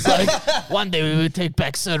presses. It's like, one day we will take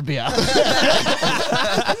back Serbia.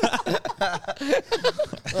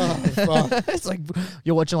 It's like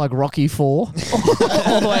you're watching like Rocky 4 all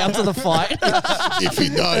the way up to the fight. If he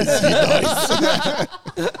dies, he dies.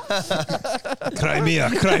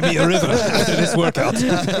 Crimea River after this workout.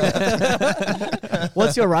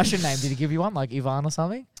 What's your Russian name? Did he give you one like Ivan or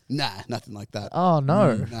something? Nah, nothing like that. Oh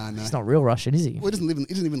no, Nah. he's not real Russian, is he? Well, he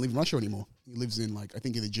doesn't even live in Russia anymore. He lives in like I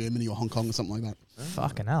think either Germany or Hong Kong or something like that.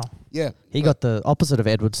 Fucking hell. Yeah. He got the opposite of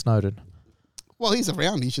Edward Snowden. Well, he's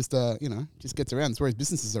around. He's just just gets around. That's where his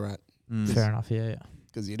businesses are at. Fair enough. Yeah.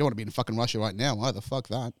 Because you don't want to be in fucking Russia right now either. Fuck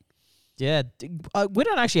that. Yeah, we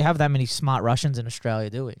don't actually have that many smart Russians in Australia,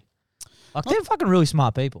 do we? Like they're fucking really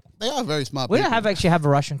smart people. They are very smart. We people. don't actually have a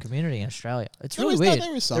Russian community in Australia. It's There really is- weird.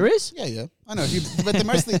 There is some. There is? Yeah. I know. But they're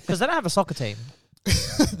mostly. Because they don't have a soccer team.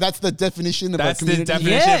 That's the definition of That's a the community.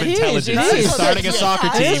 definition Yeah, of it is, intelligence. it is. Is starting a soccer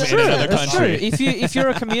It's team in true, another it's country. true. If you're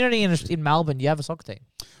a community in Melbourne, you have a soccer team.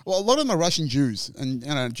 Well, a lot of them are Russian Jews, and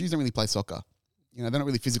Jews don't really play soccer. They're not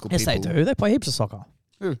really physical Yes, people. they do. They play heaps of soccer.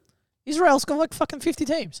 Who? Israel's got like fucking 50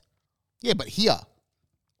 teams. Yeah, but here,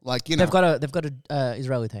 like They've got a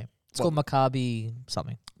Israeli team. It's What? called Maccabi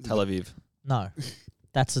something. Tel Aviv. No,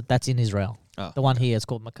 that's in Israel. Oh. The one here is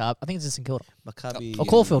called Maccabi. I think it's in St Kilda Maccabi. or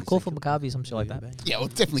Caulfield Maccabi, some shit like that. yeah, well,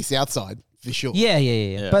 definitely south side for sure. Yeah.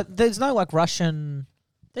 Yeah. But there's no like Russian.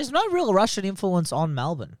 There's no real Russian influence on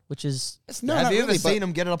Melbourne, which is No, Have not you ever really, but- seen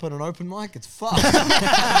him get it up at an open mic? It's fucked.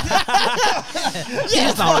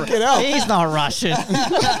 he's not. fucking hell. He's not Russian.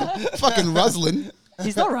 Fucking Ruslan.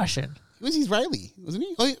 He's not Russian. He was Israeli, wasn't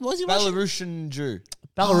he? Oh, was he Russian? Belarusian Jew.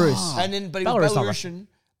 Belarus. And then, but he Belarus was not Belarusian.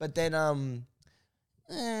 But then, I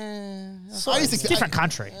used to It's a different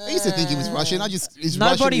country. I used to think he was Russian. Is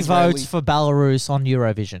Nobody Russian, Israeli. votes for Belarus on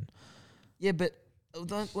Eurovision. yeah, but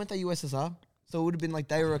weren't they USSR? So it would have been like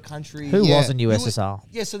they were a country. Who Yeah. was in USSR?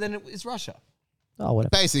 Yeah, so then it's Russia. Oh,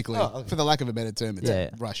 whatever. Basically, Oh, okay. for the lack of a better term, it's Yeah.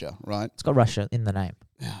 Russia, right? It's got Russia in the name.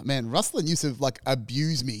 Yeah, man, Ruslan used to like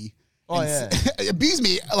abuse me. Oh, and abuse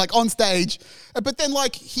me like on stage, but then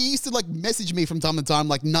like he used to like message me from time to time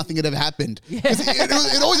like nothing had ever happened. 'Cause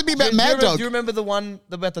It'd always be about Mad Dog. Do you remember the one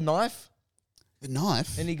about the knife? The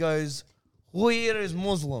knife. And he goes, "Who here is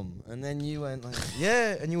Muslim?" And then you went like,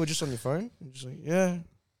 "Yeah," and you were just on your phone. You're just like, "Yeah,"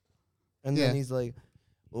 and Yeah. then he's like,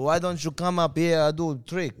 well, "Why don't you come up here? I do a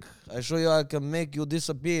trick. I show you I can make you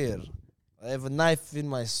disappear. I have a knife in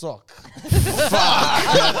my sock."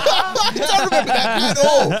 I don't remember that at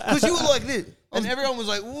all. Because you were like this, and everyone was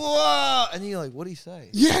like, "Whoa!" And you're like, "What did he say?"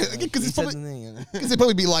 Yeah, Like, because he it's said probably something. because it'd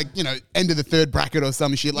probably be like end of the third bracket or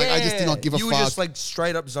some shit. Like I just did not give a You fuck. were just like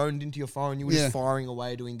straight up zoned into your phone. You were Yeah. just firing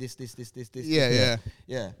away, doing this.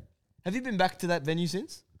 Yeah. Have you been back to that venue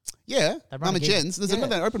since? Yeah, They run Mama a gig. Jen's. There's Yeah.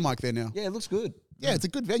 another open mic there now. Yeah, it looks good. Yeah, it's a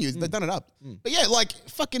good venue. They've done it up. But yeah, like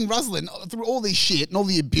fucking Ruslan, through all this shit and all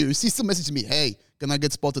the abuse, he still messaged me, "Hey, can I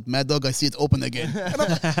get spotted, Mad Dog? I see it's open again." And I'm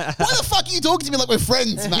like, why the fuck are you talking to me like we're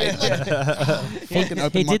friends, mate? Like, fucking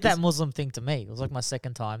open He did micers. that Muslim thing to me. It was like my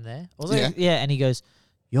second time there. I was like, Yeah. yeah, and he goes,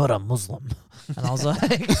 "You're a Muslim," and I was like,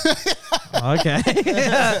 "Okay."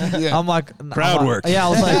 Yeah. I'm like, Crowd I'm like- work. Yeah, I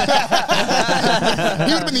was like,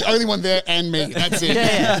 He would have been the only one there and me. That's it.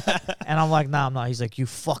 yeah. And I'm like, "Nah, I'm not." He's like, "You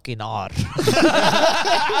fucking are."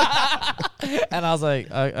 And I was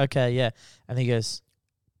like, "Okay, yeah." And he goes,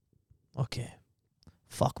 "Okay,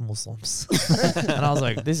 fuck Muslims." And I was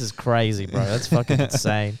like, "This is crazy, bro. That's fucking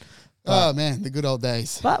insane." Oh man, the good old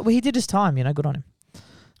days. But he did his time, good on him.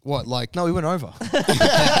 What, like? No, we went over.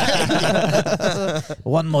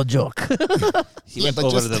 One more joke. He Yeah, went but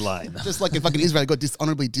over just- the line. Just like if fucking Israel got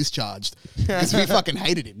dishonorably discharged because we fucking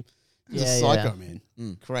hated him. He's a Yeah, psycho, yeah.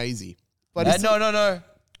 man. Crazy. But it's, No.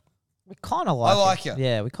 We kind of like. I like him. you.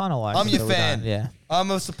 Yeah, we kind of like. I'm him, your but we fan. don't- Yeah,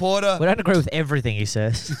 I'm a supporter. we don't agree with everything he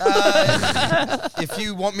says. If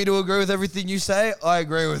you want me to agree with everything you say, I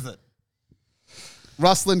agree with it.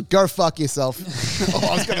 Ruslan, go fuck yourself.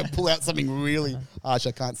 I was going to pull out something really harsh.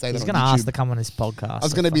 I can't say that He's on gonna YouTube. ask to come on this podcast. I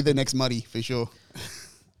was going to be the next Muddy for sure.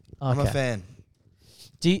 I'm a fan.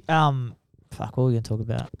 Do you, fuck. What are we gonna talk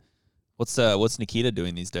about? What's Nikita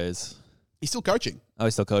doing these days? He's still coaching. Oh,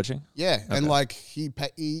 he's still coaching? Yeah, and Okay. like he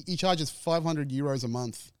charges 500 euros a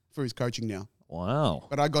month for his coaching now. Wow.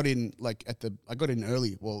 But I got in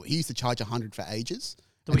early. Well, he used to charge 100 for ages.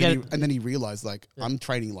 Do we And then he realized like I'm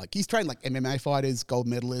training like he's trained like MMA fighters, gold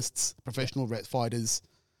medalists, professional fighters.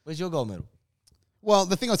 Where's your gold medal? Well,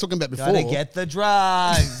 the thing I was talking about before. Gotta get the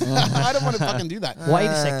drugs. I don't want to fucking do that. Wait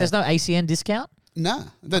a sec. There's no ACN discount. Nah,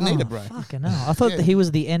 don't need it, bro. Fucking hell. I thought Yeah. that he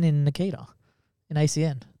was the N in Nikita, in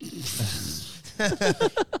ACN.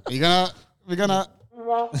 We're gonna.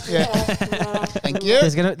 Yeah. Thank you.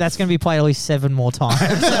 That's gonna be played at least 7 more times.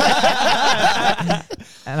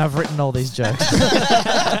 And I've written all these jokes.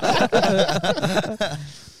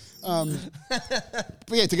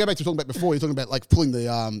 But yeah, to go back to talking about before, you're talking about like pulling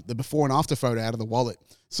the before and after photo out of the wallet.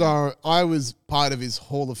 So I was part of his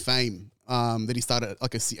Hall of Fame that he started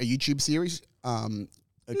like a YouTube series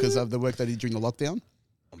because of the work that he did during the lockdown.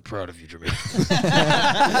 I'm proud of you, Jimmy. I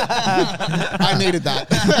needed that.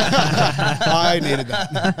 I needed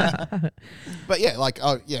that. But yeah, like,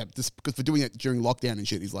 just because for doing it during lockdown and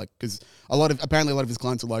shit, he's like, because apparently a lot of his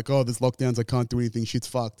clients are like, oh, there's lockdowns, I can't do anything, shit's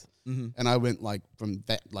fucked. And I went like from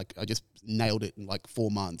that, like I just nailed it in like 4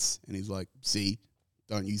 months. And he's like, see,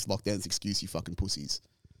 don't use lockdown as excuse, you fucking pussies.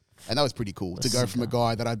 And that was pretty cool to go from a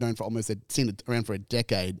guy that I've known for seen it around for a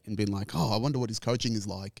decade and been like, oh, I wonder what his coaching is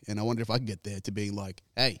like. And I wonder if I can get there to being like,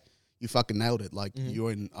 hey, you fucking nailed it. Like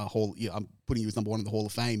you're in a hall, I'm putting you as number 1 in the Hall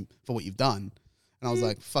of Fame for what you've done. And I was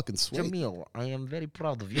like, fucking sweet. Jamil, I am very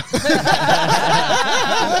proud of you.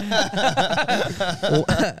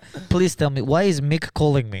 Please tell me, why is Mick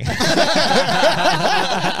calling me?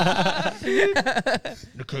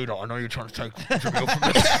 Nikita, I know you're trying to take Jamil from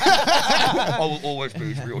me. I will always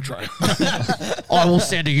be his real trainer. I will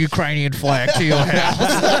send a Ukrainian flag to your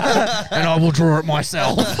house and I will draw it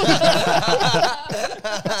myself.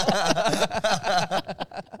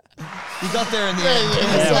 You got there in the end.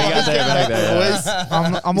 Yeah, we got there back there. Boys.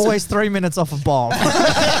 I'm always 3 minutes off a bomb.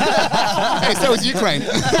 Hey, so is Ukraine.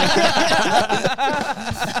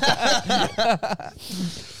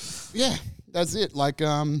 Yeah, that's it. Like,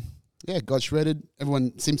 got shredded.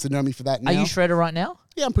 Everyone seems to know me for that now. Are you shredded right now?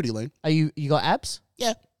 Yeah, I'm pretty lean. You got abs?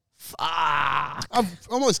 Yeah. Fuck. I've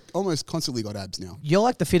almost constantly got abs now. You're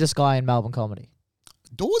like the fittest guy in Melbourne comedy.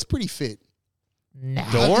 Door's pretty fit. Nah.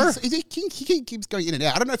 He keeps going in and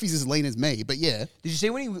out. I don't know if he's as lean as me, but yeah. Did you see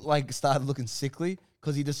when he like started looking sickly?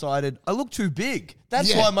 Because he decided, I look too big. That's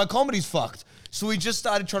Yeah. why my comedy's fucked. So he just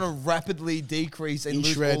started trying to rapidly decrease and In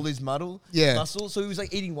lose shred. all his muscle. Yeah. So he was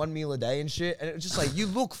like eating 1 meal a day and shit. And it was just like, you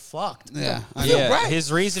look fucked. Yeah. I You know. look great.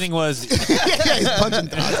 His reasoning was Yeah, he's punching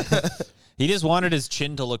darts. he just wanted his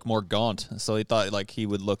chin to look more gaunt, so he thought like he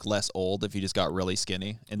would look less old if he just got really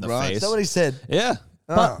skinny in the Right. face. Is that what he said? Yeah.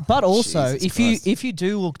 But also, Jesus if you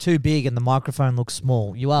do look too big and the microphone looks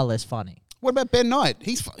small, you are less funny. What about Ben Knight?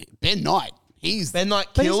 Ben Knight. He's. Ben Knight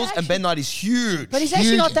But he's kills and actually- Ben Knight is huge. But he's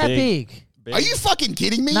actually not that big. Big. Are you fucking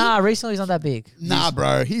kidding me? Nah, recently he's not that big. Nah,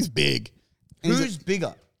 bro. He's big. And he's Who's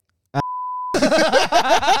bigger?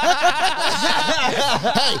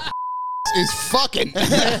 is fucking.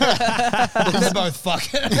 They're both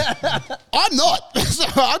fucking. I'm not. So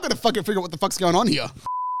I've got to fucking figure out what the fuck's going on here.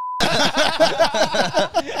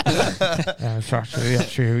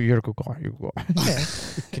 You're a good guy. You're a good guy.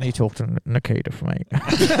 Can you talk to Nikita for me?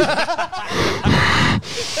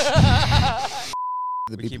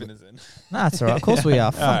 We're keeping this in. Nah, it's all right. Of course we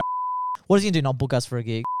are. What is he gonna do? Not book us for a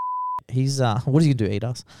gig? He's what is he gonna do? Eat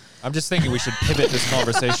us? I'm just thinking we should pivot this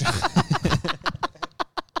conversation.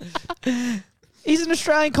 He's an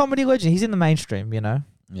Australian comedy legend. He's in the mainstream, you know.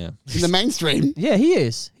 Yeah. In the mainstream. Yeah, he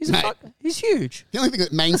is. He's Mate. he's huge. The only thing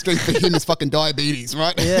that mainstream for him is fucking diabetes,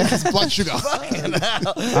 right? Yeah. His blood sugar.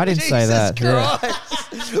 I didn't say that. Yeah.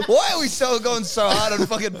 Christ. Why are we so going so hard on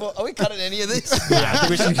fucking... Are we cutting any of this? Yeah, I think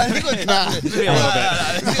we should. I think we're Nah. cutting it. A little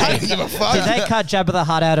bit. I don't give a fuck. Did they cut Jabba the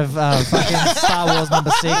Hutt out of fucking Star Wars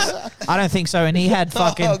 #6? I don't think so. And he had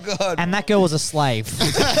fucking... Oh, God. And that girl was a slave.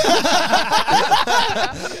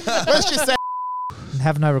 Let's just say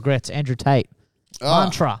Have no regrets. Andrew Tate.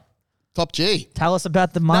 Mantra. Top G. Tell us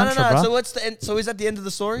about the No, mantra, bro. So what's the end? So is that the end of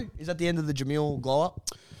the story? Is that the end of the Jamil glow up?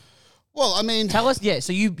 Well, I mean, Tell us, yeah.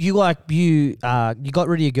 So you got rid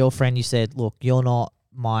of your girlfriend. You said, look, you're not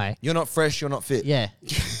my, You're not fresh. You're not fit. yeah,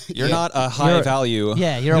 You're not a high value.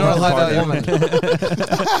 yeah. You're You're a a high value woman.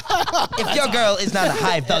 If your girl is not a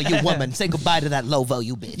high value woman, say goodbye to that low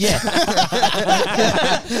value bitch. Yeah,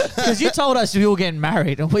 because you told us we were getting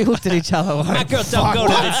married, and we looked at each other like, That girl don't go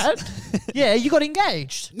to this. yeah, you got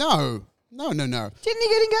engaged. no. Didn't you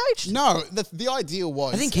get engaged? No, the idea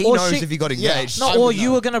was. I think he Or knows she- if he got Yeah. engaged. No, I or would you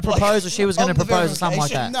know. were going to propose, or she was going to on the propose, or something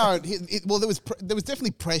like that. verification. No, well, there was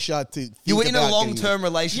definitely pressure to. You were think in a about long getting- term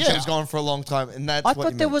relationship. Yeah. It was going for a long time, and that's I what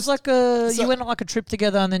thought you there meant. was like So- you went on like a trip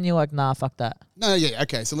together, and then you're like, nah, fuck that. No, yeah,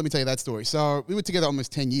 okay. So let me tell you that story. So we were together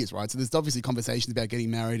almost 10 years, right? So there's obviously conversations about getting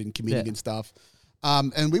married and committing Yeah. and stuff.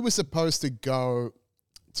 And we were supposed to go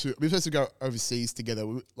overseas together.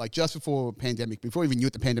 Like just before pandemic, before we even knew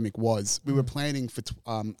what the pandemic was, we were planning for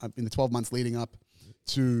in the 12 months leading up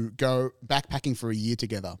to go backpacking for a year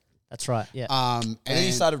together. That's right. Yeah. And then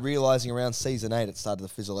you started realizing around season 8 it started to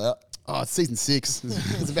fizzle out. Oh, it's season 6.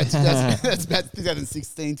 It's about, it's about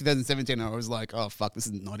 2016, 2017. I was like, oh, fuck, this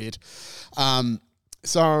is not it.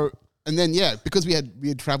 So, and then, yeah, because we had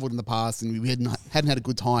traveled in the past and we hadn't had a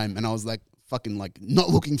good time. And I was like, fucking like not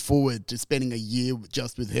looking forward to spending a year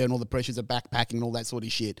just with her and all the pressures of backpacking and all that sort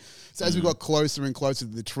of shit. So as we got closer and closer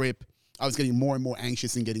to the trip, I was getting more and more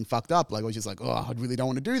anxious and getting fucked up. Like I was just like, oh, I really don't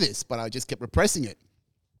want to do this. But I just kept repressing it.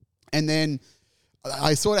 And then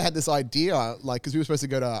I sort of had this idea, like, because we were supposed to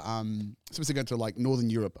go to like Northern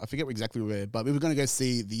Europe. I forget exactly where, but we were going to go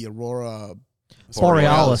see the Aurora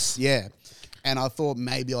Borealis. Yeah. And I thought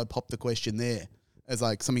maybe I'd pop the question there as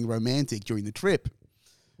like something romantic during the trip.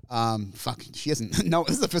 Fuck, she hasn't. No,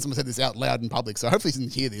 this is the first time I said this out loud in public, so hopefully she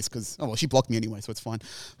didn't hear this because, oh well, she blocked me anyway, so it's fine.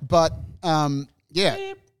 But yeah.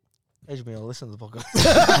 Hey, Jamil, listen to the podcast.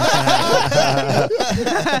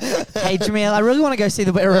 Hey, Jamil, I really want to go see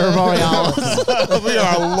the Aurora Borealis. We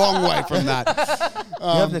are a long way from that. you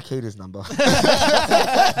have Nikita's number.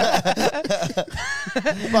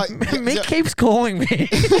 But Mick keeps calling me.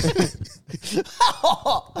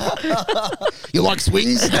 you like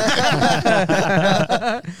swings?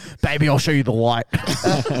 Baby, I'll show you the white.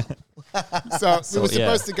 So we were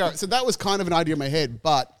yeah. supposed to go. So that was kind of an idea in my head,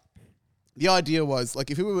 but the idea was like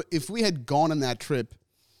if we had gone on that trip,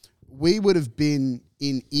 we would have been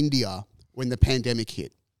in India when the pandemic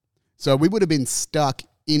hit. So we would have been stuck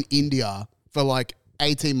in India for like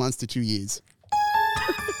 18 months to 2 years.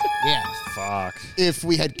 Yeah. Fuck. If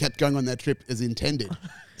we had kept going on that trip as intended.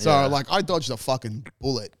 So like I dodged a fucking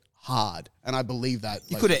bullet hard, and I believe that.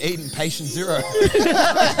 You like, could have eaten patient 0.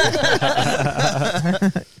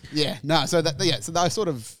 Yeah, no. So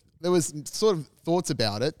I there was sort of thoughts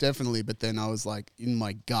about it, definitely, but then I was like, in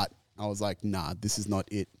my gut, I was like, nah, this is not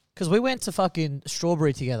it. Because we went to fucking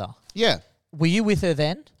Strawberry together. Yeah. Were you with her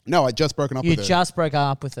then? No, I'd just broken up You with her. just broke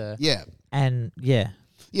up with her. Yeah. And yeah.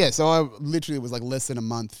 Yeah, so I literally was like less than a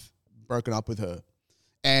month broken up with her.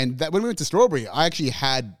 And that when we went to Strawberry, I actually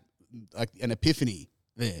had like an epiphany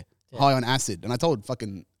there, high on acid. And I told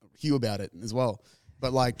fucking Hugh about it as well.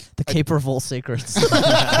 But like... The keeper of all secrets.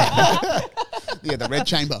 Yeah, the red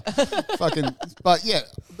chamber. Fucking... But yeah,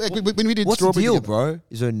 like, when we did What's the Strawberry deal, together- bro?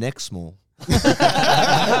 Is her neck small?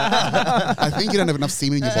 I think you don't have enough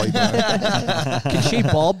semen in your body, bro. Can she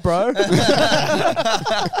bob, bro?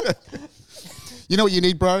 You know what you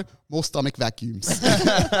need, bro? More stomach vacuums.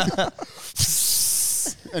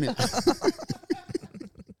 Anyway.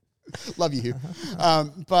 Love you, Hugh.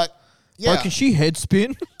 But yeah, Bro, can she head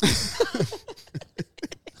spin?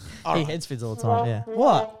 He head spins all the time, yeah.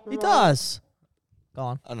 What? He does. Go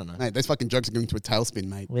on. I don't know. mate, those fucking jokes are going to a tailspin,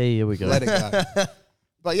 mate. Here we go. Let it go.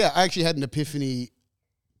 But yeah, I actually had an epiphany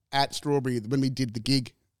at Strawberry when we did the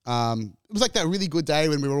gig. It was like that really good day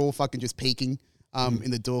when we were all fucking just peaking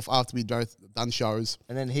in the Dorf after we'd both done shows.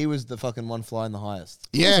 And then he was the fucking one flying the highest.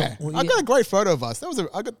 Yeah, Well, I yeah. got a great photo of us. That was a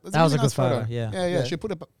That was a really good photo, yeah. yeah. She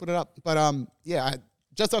put it up. But yeah,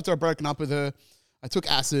 just after I broken up with her, I took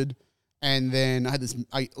acid, and then I had this.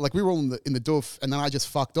 We were all in the Dorf, and then I just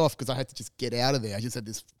fucked off because I had to just get out of there. I just had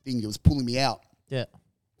this thing that was pulling me out. Yeah.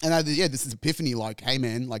 And I had this epiphany, like, hey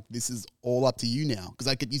man, like this is all up to you now, because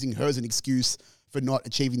I kept using her as an excuse for not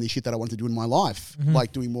achieving the shit that I wanted to do in my life,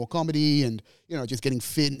 like doing more comedy and just getting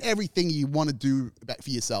fit and everything you want to do for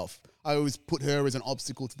yourself. I always put her as an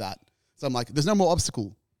obstacle to that. So I'm like, there's no more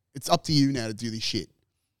obstacle. It's up to you now to do this shit.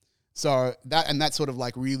 So that sort of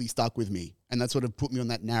like really stuck with me, and that sort of put me on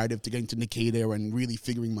that narrative to getting to Nikita and really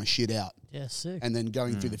figuring my shit out, Yeah, sick. and then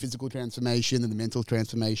going through the physical transformation and the mental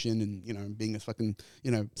transformation, and being a fucking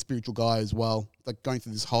spiritual guy as well, like going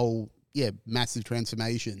through this whole massive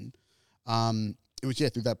transformation. It was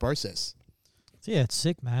through that process. Yeah, it's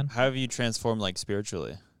sick, man. How have you transformed like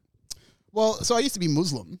spiritually? Well, so I used to be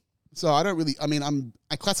Muslim, so I don't really. I mean,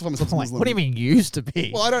 I classify myself as Muslim. What do you mean used to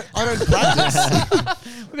be? Well, I don't practice.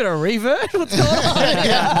 We got a revert? What's going on?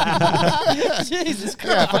 Jesus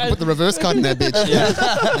Christ. Yeah, if I can put the reverse card in that bitch.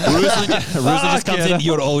 Ruslan just comes in.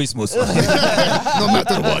 You're always Muslim. No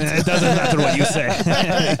matter what. It doesn't matter what you say.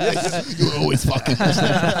 You're always fucking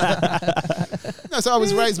Muslim. No, so I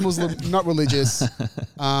was raised Muslim, not religious.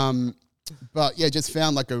 But yeah, just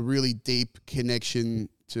found like a really deep connection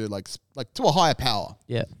to like to a higher power.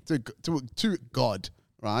 Yeah. To God,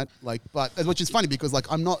 right? Like, but which is funny because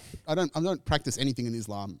like I don't practice anything in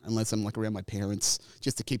Islam unless I'm like around my parents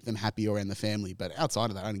just to keep them happy or around the family. But outside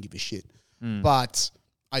of that, I don't give a shit. But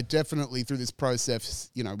I definitely through this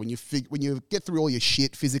process, when you get through all your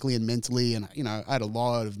shit physically and mentally, and I had a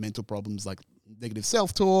lot of mental problems like negative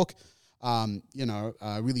self-talk.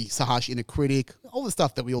 Really harsh inner critic, all the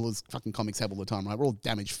stuff that we all as fucking comics have all the time, right? We're all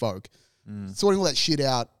damaged folk. Sorting all that shit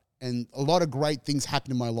out, and a lot of great things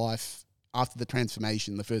happened in my life after the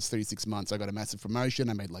transformation. The first 36 months, I got a massive promotion.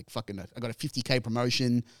 I made I got a 50K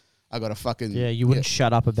promotion. I got a fucking... Yeah, you wouldn't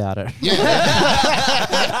shut up about it. Yeah.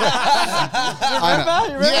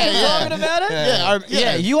 You remember talking about it?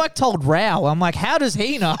 Yeah, you like told Rao. I'm like, how does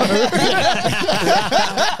he know?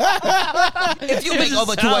 If you make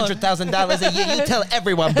over $200,000 a year, you tell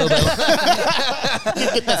everyone, Boo Boo.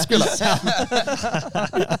 Get that Skrilla.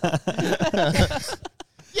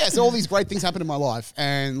 Yeah, so all these great things happen in my life,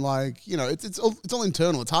 and it's all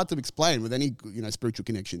internal. It's hard to explain with any spiritual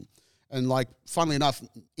connection. And funnily enough,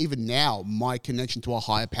 even now, my connection to a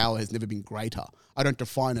higher power has never been greater. I don't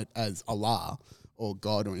define it as Allah or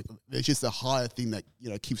God or anything. There's just a higher thing that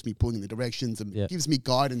keeps me pulling in the directions and gives me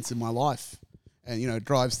guidance in my life, and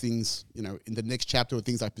drives things in the next chapter or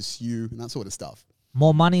things I pursue and that sort of stuff.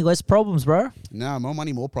 More money, less problems, bro. No, more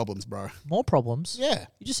money, more problems, bro. More problems? Yeah.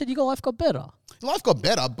 You just said life got better. Life got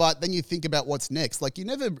better, but then you think about what's next.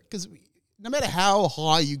 Because no matter how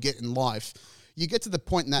high you get in life, you get to the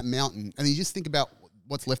point in that mountain and you just think about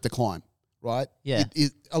what's left to climb, right? Yeah.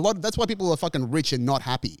 That's why people are fucking rich and not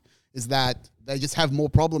happy, is that they just have more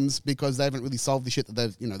problems because they haven't really solved the shit that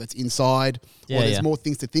they've, that's inside, or there's more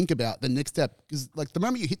things to think about. The next step, because the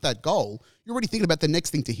moment you hit that goal, you're already thinking about the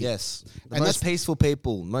next thing to hit. Yes. The most peaceful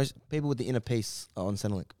people, most people with the inner peace are on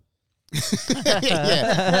Centrelink.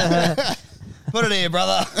 Yeah. Put it here,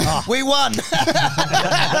 brother. We won.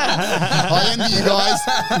 I envy you guys.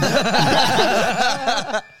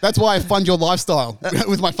 That's why I fund your lifestyle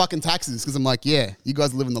with my fucking taxes, because I'm like, yeah, you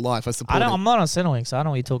guys are living the life. I support it. I'm not on Centrelink, so I don't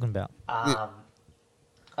know what you're talking about.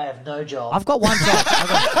 I have no job. I've got one job.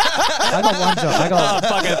 I got one job. I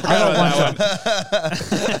got one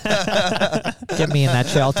job. Get me in that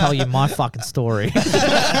chair. I'll tell you my fucking story.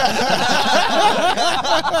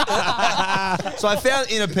 So I found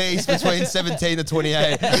inner peace between 17 to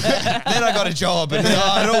 28. Then I got a job, and it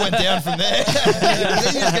all went down from there. Then you're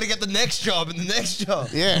just going to get the next job and the next job.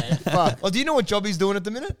 Yeah, fuck. Well, do you know what job he's doing at the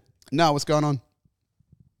minute? No, what's going on?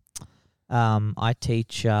 I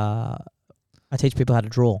teach people how to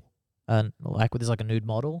draw. There's a nude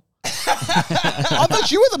model. I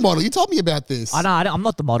thought you were the model. You told me about this. I'm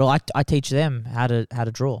not the model. I teach them how to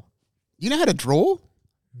draw. You know how to draw?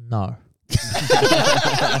 No.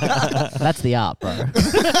 That's the art, bro.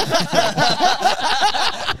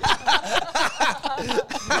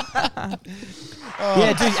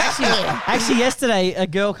 Yeah, dude. Actually, yesterday a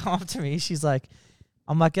girl came up to me. She's like,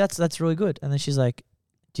 "I'm like, that's really good." And then she's like,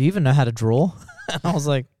 "Do you even know how to draw?" And I was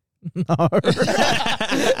like, "No."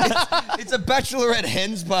 It's a bachelorette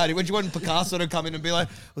hens party. When you want Picasso to come in and be like,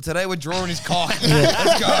 "Well, today we're drawing his cock.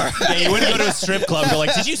 Let's go." Yeah, you wouldn't go to a strip club and go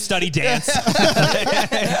like, "Did you study dance?" What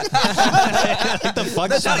the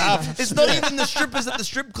fuck? Shut up. It's not even the strippers at the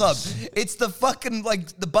strip club. It's the fucking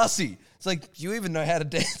the bussy. It's like, do you even know how to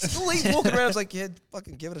dance? He's walking around. It's like, yeah,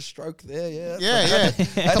 fucking give it a stroke there. Yeah. Yeah.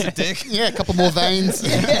 That's a dick. Yeah, a couple more veins.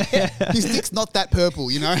 His dick's not that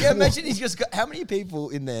purple, Yeah, imagine he's just got, how many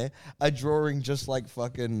people in there are drawing just like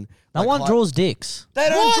fucking... No one draws dicks. They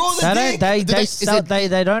don't draw the dick.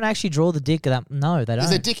 They don't actually draw the dick. No, they don't.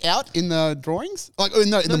 Is the dick out in the drawings? Like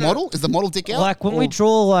in the model? Is the model dick out? Like when we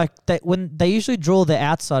draw, when they usually draw the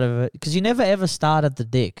outside of it, because you never ever start at the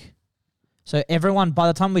dick. So everyone, by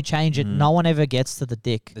the time we change it, no one ever gets to the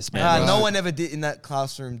dick. No one ever did in that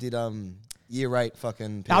classroom. year 8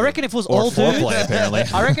 fucking. I reckon if it was Or all dudes, foreplay, apparently.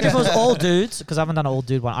 I reckon if it was all dudes, because I haven't done an all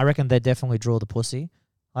dude one, I reckon they'd definitely draw the pussy.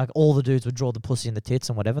 Like all the dudes would draw the pussy and the tits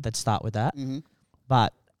and whatever. They'd start with that. Mm-hmm.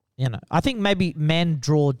 But you know, I think maybe men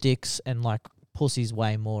draw dicks and like pussies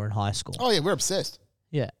way more in high school. Oh yeah, we're obsessed.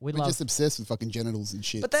 Yeah, we We're love. just obsessed with fucking genitals and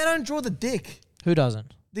shit. But they don't draw the dick. Who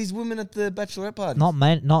doesn't? These women at the bachelorette party. Not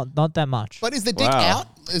men. Not that much. But is the dick Wow. out?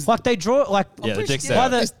 Is, Like they draw like. Yeah, the dick's by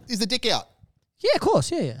out. the- is the dick out? yeah, of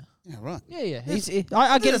course. Yeah. Yeah, right. Yeah.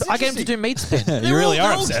 I get That's I get him to interesting. do meat spin. You really they're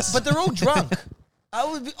are all- obsessed. But they're all drunk. I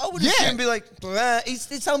would Yeah. assume be like, he's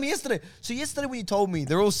telling me yesterday. So yesterday when you told me,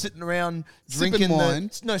 they're all sitting around Sipping drinking wine.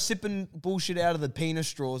 sipping bullshit out of the penis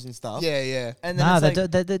straws and stuff. Yeah, yeah. And then Nah, it's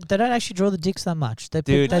they, like, they don't actually draw the dicks that much.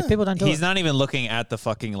 Dude, People don't do he's it. not even looking at the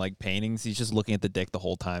fucking like paintings. He's just looking at the dick the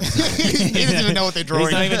whole time. He doesn't even know what they're drawing.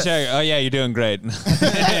 He's not even checking. Oh yeah, you're doing great.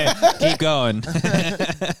 Keep going.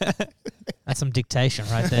 That's some dictation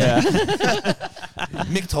right there.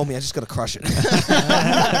 Mick told me I just got to crush it.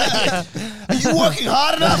 Are you working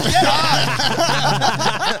hard enough?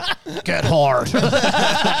 Get hard.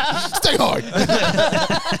 Stay hard.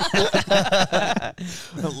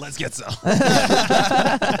 Let's get some.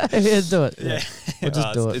 Yeah, do it. Yeah. We'll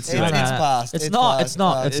just do it. it's No, no, too no. late. past. It's It's not. past. It's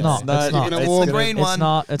not. It's It's not. not. It's not. You're gonna It's walk the it. green It's one.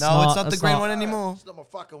 not. It's no, not. it's not the It's green not. one anymore. It's not my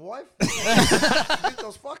fucking wife. Think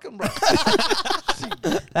those fucking bro.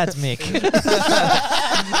 That's Mick.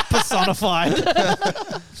 Personified.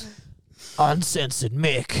 Uncensored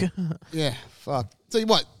Mick. Yeah, fuck. So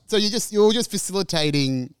what? So you're just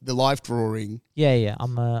facilitating the life drawing. Yeah.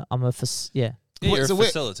 I'm a Yeah, you're So a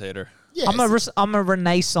we're- facilitator. Yeah. I'm a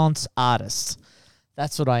Renaissance artist.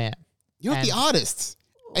 That's what I am. You're not the and- artist.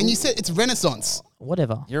 And you said it's Renaissance.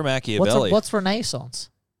 Whatever. You're Machiavelli. What's Renaissance?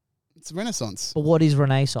 It's Renaissance. But what is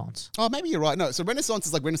Renaissance? Oh, maybe you're right. No, so Renaissance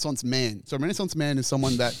is like Renaissance man. So Renaissance man is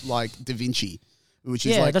someone that like Da Vinci, which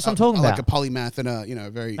is Yeah, like that's what I'm talking like about. a polymath and a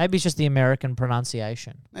very Maybe it's just the American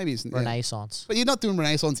pronunciation. maybe it's yeah. Renaissance. But you're not doing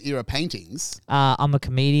Renaissance era paintings. I'm a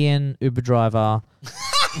comedian, Uber driver,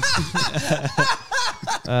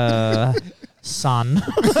 son.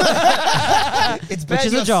 It's bad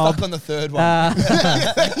is a you're job. stuck on the third one.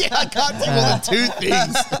 Yeah, I can't do more than two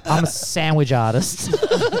things. I'm a sandwich artist.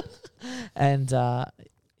 And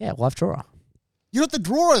life drawer. You're not the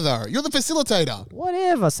drawer though. You're the facilitator.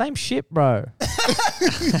 Whatever, same shit, bro. What's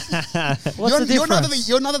the You're difference?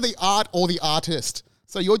 neither the art or the artist.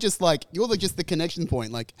 So you're just the connection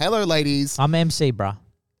point. Like, hello, ladies. I'm MC, bro.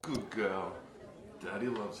 Good girl. Daddy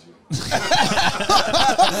loves you.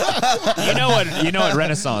 You know what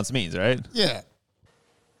Renaissance means, right? Yeah.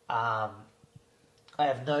 I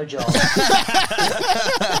have no job.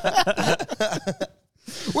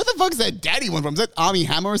 What the fuck's that daddy one from? Is that Army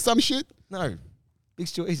Hammer or some shit? no. Big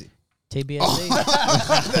Still Easy. TBSC.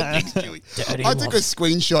 I took a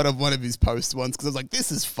screenshot of one of his posts once because I was like,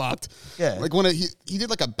 this is fucked. Yeah. Like he did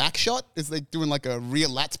like a back shot. It's like doing like a rear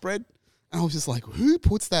lat spread. And I was just like, who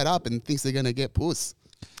puts that up and thinks they're going to get puss?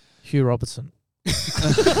 Hugh Robertson.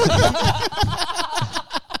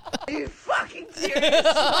 You fucking serious?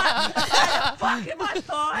 I am fucking my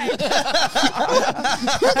thigh.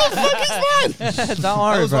 Don't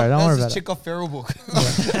worry, bro. Don't worry about it. Chick off Feral Book.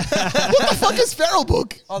 What the fuck is Feral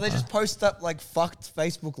Book? Oh, they just post up like fucked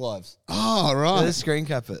Facebook lives. Oh, They right. just screen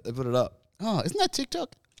cap it. They put it up. Oh, isn't that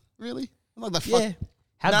TikTok? Really? Like the fuck? Yeah.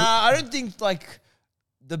 How Nah, the- I don't think like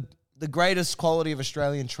the greatest quality of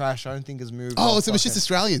Australian trash. I don't think has moved. Oh, off so it's just fucking-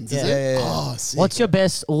 Australians, is Yeah. it? Yeah, yeah, yeah. Oh, sick. What's your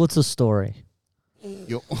best Ulta story?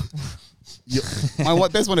 Your, my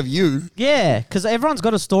best one of you? Yeah, because everyone's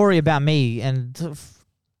got a story about me, and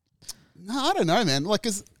No, I don't know, man. Like,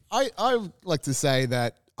 cause I like to say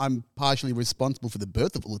that I'm partially responsible for the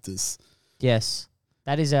birth of Ultus. yes,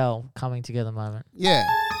 that is our coming together moment. Yeah.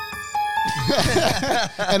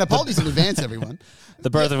 And apologies in advance, everyone.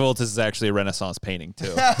 The birth of Ultus is actually a Renaissance painting too.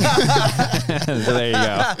 So there you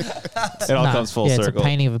go. It all No, comes full yeah, circle. it's a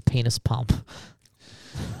painting of a penis pump.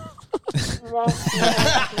 And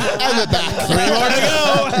we're back. 3 more to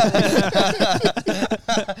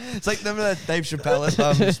go. It's like remember that Dave Chappelle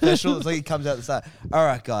special. It's like he comes out the side. All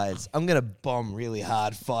right, guys, I'm gonna bomb really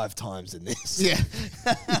hard 5 times in this. Yeah.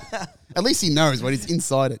 At least he knows what is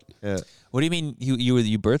inside it. Yeah. What do you mean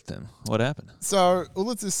you birthed him? What happened? So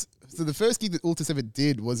Ultus, so the first gig that Ultus ever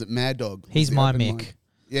did was at Mad Dog. He's The my open Mick. mic.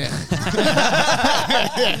 Yeah.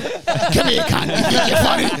 Come here, cunt. You think you're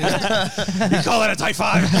funny? You call it a tight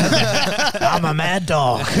 5? I'm a mad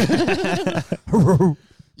dog.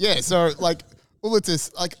 Yeah, so like Well, it's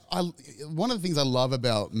just like one of the things I love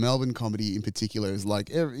about Melbourne comedy in particular is like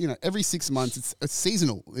every 6 months it's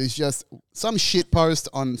seasonal. It's just some shit post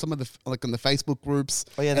on some of the on the Facebook groups.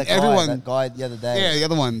 Oh yeah, and that guy the other day. Yeah, the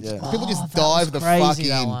other one. Yeah. People just that was dive the crazy, fuck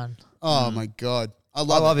that in. one. Oh my god, I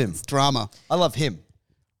love him. It's drama. I love him.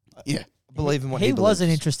 Yeah, I believe in what He was an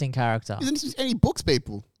believes. interesting character. and he books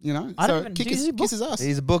people. You know, I don't even- does he book- kisses us.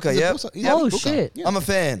 He's a booker, He's a yeah. booker. He's a Oh, booker. shit. Yeah. I'm a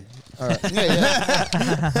fan. All right.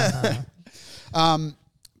 Yeah. But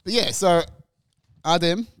yeah, so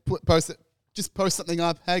Adem post something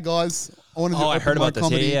up. Hey guys, I want to do Oh, I open heard mic about this.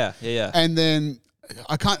 comedy. Yeah. And then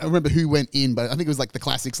I can't remember who went in, but I think it was like the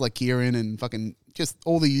classics like Kieran and fucking just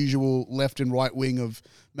all the usual left and right wing of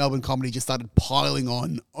Melbourne comedy just started piling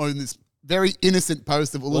on this very innocent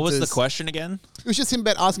post of What was the Ulitas. question again? It was just him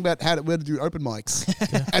asking about where to do open mics,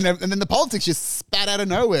 and then the politics just spat out of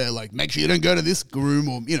nowhere. Like, make sure you don't go to this groom,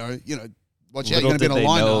 or watch out, you're Little going to be did in a they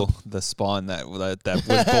know lineup. the spawn that was born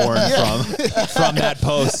from that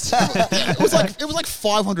post. It was like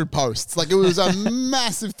 500 posts. Like, it was a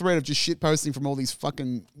massive thread of just shit posting from all these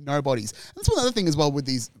fucking nobodies. And that's one other thing as well with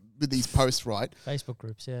these posts, right? Facebook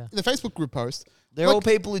groups, yeah. The Facebook group post. They're all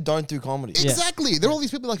people who don't do comedy. Exactly. They're all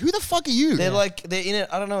these people like, who the fuck are you? They're like, they're in it.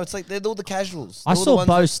 I don't know. It's like they're all the casuals. I They're all the saw ones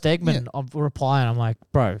Bo that- Stegman of replying. I'm like,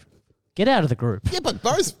 bro, get out of the group. Yeah, but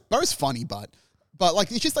Bo's funny, but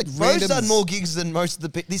like it's just like Bo's random. done more gigs than most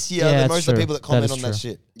of the this year Yeah, than that's most of the true. people that That comment is on that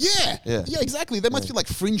true. shit. Yeah, exactly. They must be like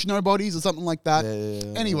fringe nobodies or something like that.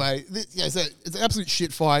 Yeah. Anyway, so it's an absolute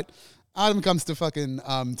shit fight. Adam comes to fucking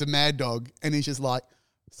to Mad Dog, and he's just like,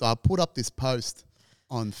 so I put up this post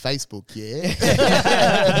on Facebook, yeah.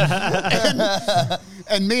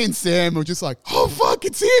 and me and Sam were just like, oh fuck,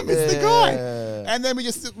 it's him, it's the guy. And then we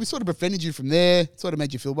sort of befriended you from there, sort of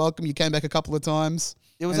made you feel welcome. You came back a couple of times.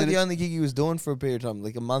 It was And like the then only gig he was doing for a period of time,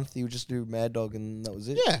 like a month. He would just do Mad Dog, and that was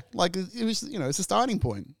it. Yeah, like it was, it's a starting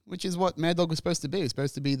point, which is what Mad Dog was supposed to be. It was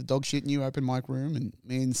supposed to be the dog shit new open mic room, and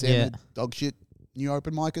me and Sam Yeah. were dog shit new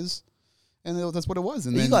open micers, and that's what it was.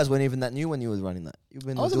 And But then you guys weren't even that new when you were running that. You've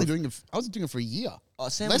been I was doing only doing it. I was doing it for a year,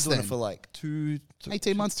 Sam less was doing than. it for like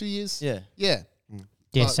 18 months, 2 years. Yeah. Yeah.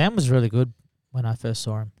 Yeah, But- Sam was really good when I first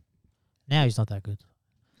saw him. Now he's not that good.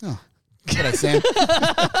 G'day, Sam.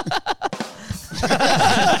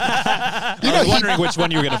 I was wondering which one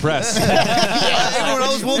you were going to press. When I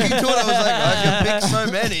was walking to it, I was like, I can pick so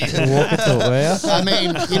many. Walk into it, were ya? I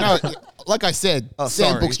mean, like I said, Oh, Sam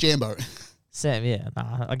sorry. books Jambo. Sam, yeah.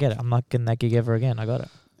 Nah, I get it. I'm not getting that gig ever again. I got it.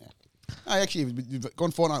 You've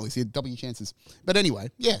gone fortnightly, so you double your chances. But anyway,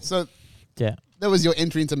 yeah. So Yeah. that was your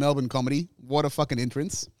entry into Melbourne comedy. What a fucking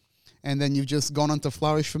entrance! And then you've just gone on to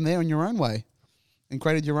flourish from there in your own way, and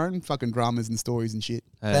created your own fucking dramas and stories and shit.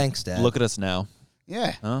 Hey, Thanks, Dad. Look at us now.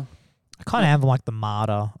 Yeah, Huh? I kind of am like the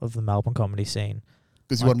martyr of the Melbourne comedy scene.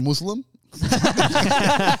 because you are Muslim.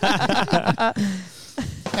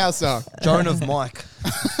 How so? Joan of Mike.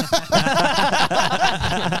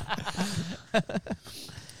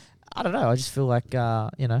 I don't know. I just feel like I'm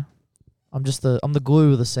the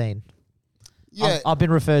glue of the scene. Yeah, I've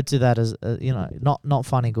been referred to that as not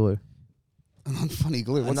funny glue. funny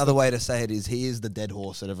glue. What's Another way to say it is he is the dead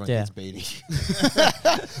horse that everyone Yeah. gets beating. I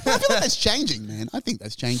feel like that's changing, man. I think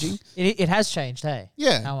that's changing. It has changed, hey.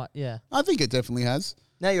 Yeah. How yeah. I think it definitely has.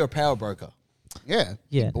 Now you're a power broker. Yeah.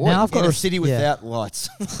 Yeah. Boy. Now I've got In a res- city yeah. without lights.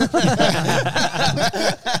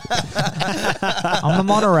 I'm the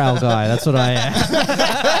monorail guy. That's what I am.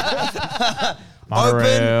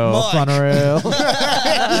 Monorail. mic. Monorail.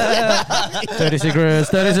 30 cigarettes.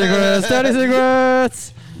 30 cigarettes. 30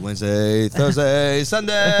 cigarettes. Wednesday, Thursday,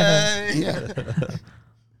 Sunday. Yeah.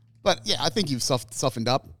 But yeah, I think you've softened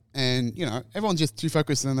up, and everyone's just too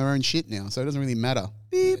focused on their own shit now, so it doesn't really matter.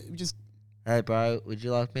 Beep. Just Hey, bro, would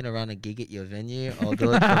you like me to run a gig at your venue? I'll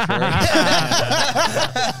do it for free.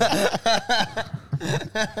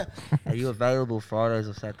 Are you available Fridays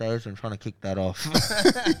or Saturdays? I'm trying to kick that off.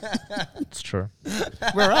 It's true.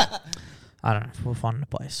 where at? I don't know. We'll find a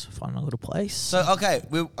place. Find a little place. So okay,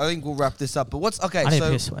 I think we'll wrap this up. But what's okay? I need so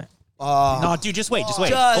a piss, wait. No, dude, just wait. just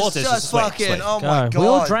Altus, fucking. wait. Oh Go. my god! We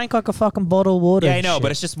all drank like a fucking bottle of water. Yeah, I and know, shit. but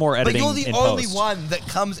it's just more But editing you're the in only post. one that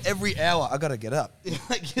comes every hour. I gotta get up.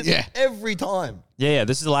 Like, it's Yeah. every time. Yeah,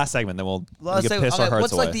 this is the last segment. Then we'll Last get segment, piss our okay, hearts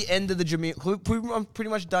what's away. like the end of the Jameel? I'm pretty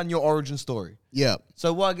much done your origin story. Yeah.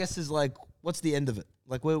 So what I guess is like, what's the end of it?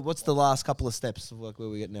 Like, what's the last couple of steps of like where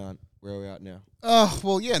we get now? Where we're at now? Oh,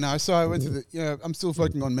 well, yeah, no. So I went to I'm still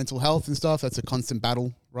working on mental health and stuff. That's a constant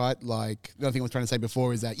battle, right? Like, the other thing I was trying to say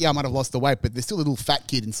before is that, yeah, I might have lost the weight, but there's still a little fat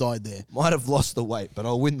kid inside there. Might have lost the weight, but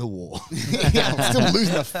I'll win the war. Yeah, I'm still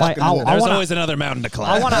losing the fucking war. There's always another mountain to climb.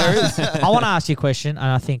 I want to ask you a question, and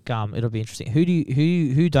I think it'll be interesting.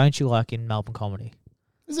 Who don't you like in Melbourne comedy?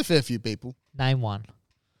 There's a fair few people. Name one.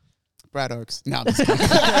 Brad Oakes. No, because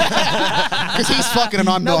he's fucking and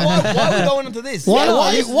I'm No, not. why are we going into this? Why Yeah,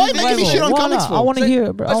 are you making me shit on comics for? I want to hear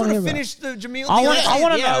it, bro. I I just want want to to hear it. finish the Jameel I want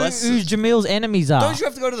thing. to know who Jamil's enemies are. Don't you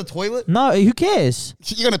have to go to the toilet? No, who cares?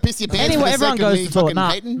 You're going to piss your pants Anyway, for the everyone sake of goes me to talk.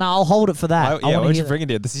 fucking hating? I'll hold it for that. Why I would want you to bring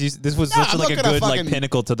it in? This was No, such I'm like not a gonna good like fucking-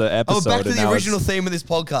 pinnacle to the Oh, episode. back to and the now original it's- theme of this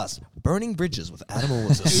podcast: burning bridges with Adam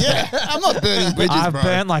Elizabeth. Yeah, I'm not burning bridges, I've bro.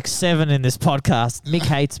 burnt like 7 in this podcast. Mick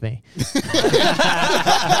hates me.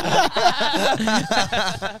 No,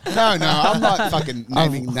 I'm not fucking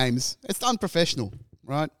naming names. It's unprofessional,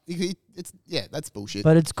 right? That's bullshit.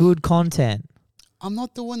 But it's good content. I'm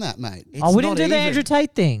not doing that, mate. Oh, we didn't do the Andrew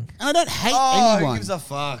Tate thing. And I don't hate Oh, anyone. who gives a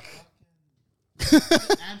fuck?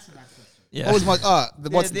 Yeah. What was my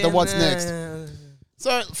what's next?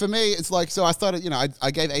 So for me, it's like, so I started, I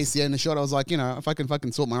gave ACN a shot. I was like, if I can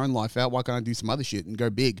fucking sort my own life out, why can't I do some other shit and go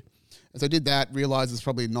big? And so I did that, realized it's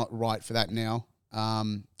probably not right for that now.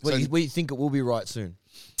 So We think it will be right soon.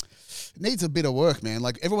 it needs a bit of work, man.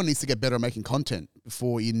 Like, everyone needs to get better at making content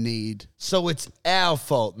before you need, So it's our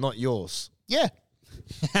fault, not yours. yeah.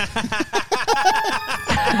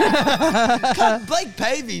 Blake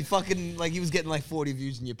Pavey fucking, like, he was getting like 40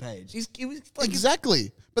 views on your page. He was like,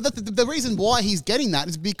 Exactly. But the reason why he's getting that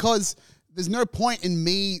is because there's no point in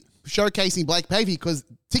me showcasing Blake Pavey because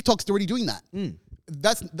TikTok's already doing that.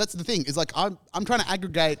 That's the thing. Is like I'm trying to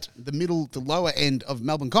aggregate the middle to lower end of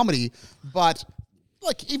Melbourne comedy, but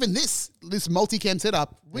like even this multicam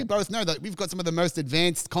setup, we both know that we've got some of the most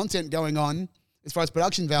advanced content going on as far as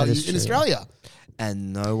production value in Australia.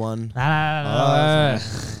 and no one. No.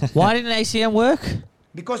 Why didn't ACM work?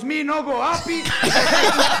 Because me no go happy.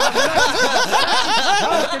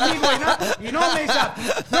 You know, Mesa.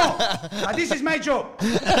 No, this is my job.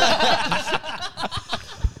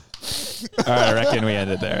 All right, I reckon we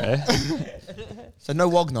ended there. Eh? So no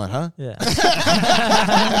WOG night, huh? Yeah.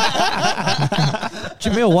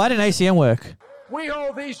 Jamil, why didn't ACM work? We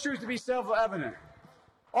hold these truths to be self-evident.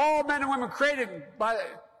 All men and women created by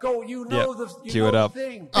go. You know Yep. the Cue it up.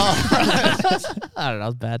 thing. I don't know,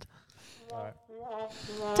 it's bad.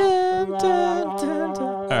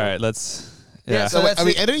 All right, let's. Yeah. So that's Are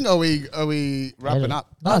we it. editing or are we wrapping Editing. up?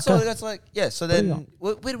 No, So go. that's like, yeah. So do you then,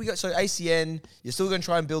 where do we go? So ACN, you're still going to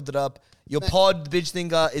try and build it up. Your pod, the Bitch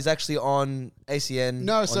Thinker, is actually on ACN.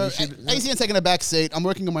 No, on so YouTube. ACN's taking a back seat. I'm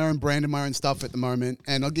working on my own brand and my own stuff at the moment,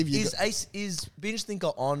 and I'll give you. Is Binge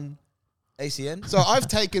Thinker on ACN? So I've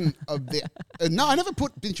taken a bit. No, I never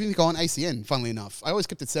put Binge Thinker on ACN. Funnily enough, I always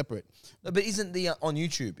kept it separate. No, but isn't the on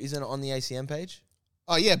YouTube? Isn't it on the ACN page?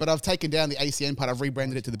 Oh yeah, but I've taken down the ACN part. I've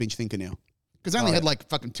rebranded it to the Binge Thinker now because I only had like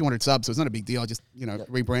fucking 200 subs, so it's not a big deal. I just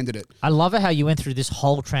rebranded it. I love it how you went through this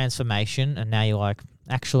whole transformation and now you're like,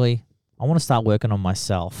 actually, I want to start working on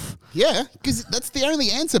myself. Yeah, because that's the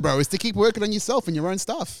only answer, bro, is to keep working on yourself and your own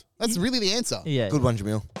stuff. That's really the answer. Yeah. Good one,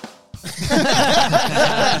 Jamil.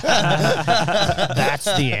 That's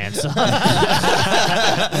the answer.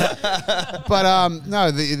 But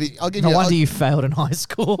no, I'll give No you. wonder you failed in high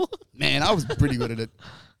school. Man, I was pretty good at it.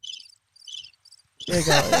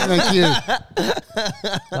 Thank you.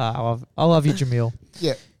 I love you, Jamil.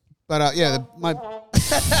 Yeah, but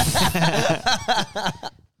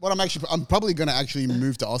what I'm probably gonna actually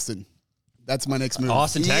move to Austin. That's my next move.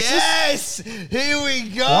 Austin, Texas. Yes! Here we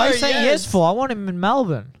go. Why are you saying yes for? I want him in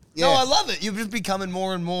Melbourne. Yeah. No, I love it. You're just becoming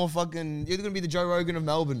more and more fucking. You're going to be the Joe Rogan of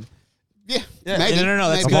Melbourne. Yeah, Yeah. maybe. No,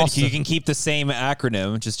 that's maybe. good. Austin. You can keep the same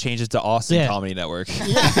acronym, just change it to Austin Yeah. Comedy Network.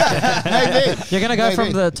 Maybe. You're going to go from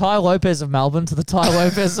Maybe. the Ty Lopez of Melbourne to the Ty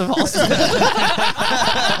Lopez of Austin.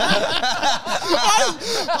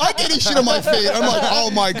 I get this shit on my feed. I'm like, oh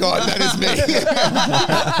my god, that is me.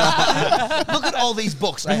 Look at all these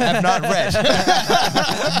books I have not read.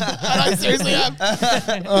 I seriously am.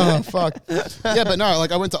 Oh fuck. Yeah, but no,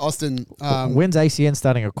 like I went to Austin. When's ACN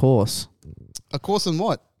starting a course? A course on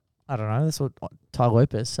what? I don't know. That's what Ty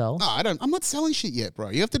Lopez sells. No, I'm not selling shit yet, bro.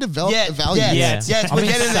 You have to develop Yeah, a value. yes, Yeah. yes, I we're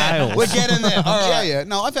mean getting there. sales. We're getting there. All right. Yeah.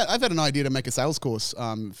 No, I've had an idea to make a sales course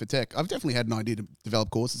for tech. I've definitely had an idea to develop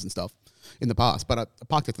courses and stuff in the past, but I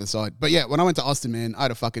parked it to the side. But yeah, when I went to Austin, man, I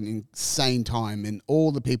had a fucking insane time, and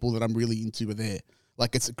all the people that I'm really into are there.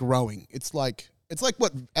 Like, it's growing. It's like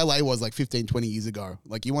what LA was like 15, 20 years ago.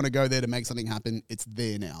 Like, you want to go there to make something happen, it's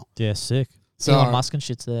there now. Yeah, sick. So- Elon Musk and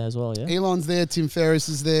shit's there as well, yeah? Elon's there, Tim Ferriss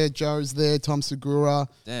is there, Joe's there, Tom Segura,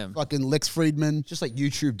 Damn. fucking Lex Friedman. Just like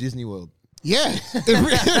YouTube Disney World. Yeah,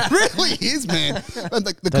 it really is, man. But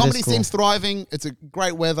the That comedy is cool. scene's thriving. It's a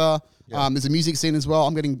great weather. There's a music scene as well.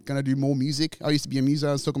 I'm gonna do more music. I used to be a muso,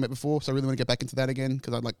 I was talking about before, so I really want to get back into that again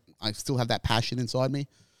because I still have that passion inside me.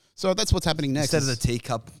 So that's what's happening next. Instead of the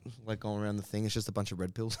teacup like going around the thing, it's just a bunch of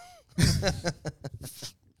red pills.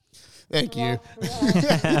 Thank you.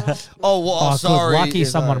 Oh, well, Oh, sorry. good. Lucky Yeah,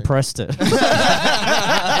 someone sorry. pressed it.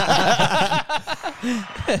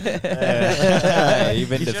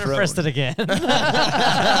 Even You to should have throw. pressed it again.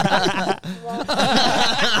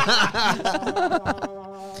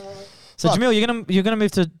 So Jamil, you're gonna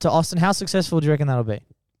move to Austin. How successful do you reckon that'll be?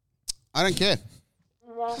 I don't care.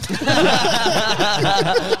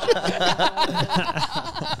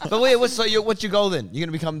 But wait, what's your goal then? You're going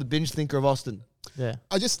to become the binge thinker of Austin. Yeah.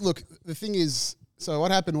 I just look. The thing is, so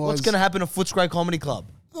what happened was What's going to happen at Footscray Comedy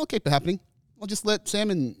Club? I'll keep it happening. I'll just let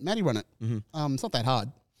Sam and Maddie run it. It's not that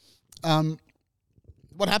hard.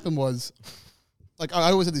 What happened was, like,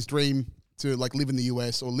 I always had this dream to like live in the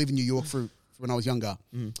US or live in New York for when I was younger.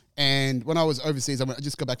 And when I was overseas, I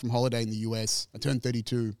just got back from holiday in the US. I turned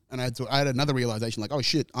 32, and I had another realization, like, oh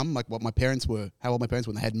shit, I'm like what my parents were, how old my parents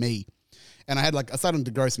were when they had me. And I started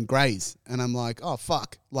to grow some grays, and I'm like, oh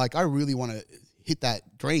fuck, like I really want to hit that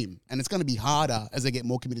dream, and it's going to be harder as I get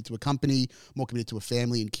more committed to a company, more committed to a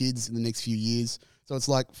family and kids in the next few years. So it's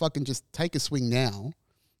like fucking just take a swing now,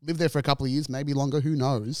 live there for a couple of years, maybe longer, who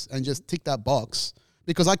knows, and just tick that box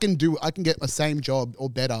because I can get the same job or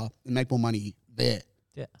better and make more money there.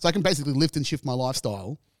 Yeah. So I can basically lift and shift my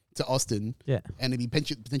lifestyle to Austin. Yeah. And it'd be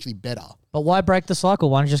potentially better. But why break the cycle?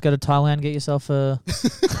 Why don't you just go to Thailand and get yourself a...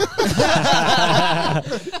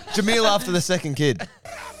 Jamil after the second kid.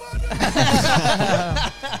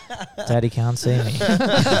 Daddy can't see me.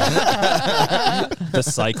 The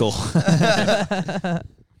cycle.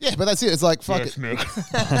 Yeah, but that's it. It's like, fuck it.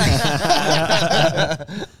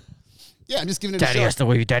 Yeah, I'm just giving it a shot.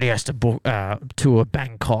 Daddy has to book tour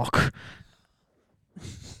Bangkok.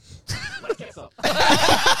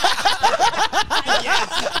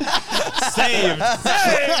 Saved.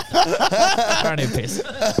 I don't need piss.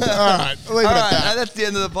 All right. Leave it All at right, that. and that's the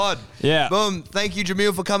end of the pod. Yeah. Boom. Thank you,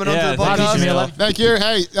 Jamil, for coming Yeah, on to the thank you, podcast. Jamil. Thank you.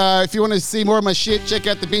 Hey, if you want to see more of my shit, check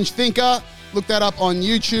out The Binge Thinker. Look that up on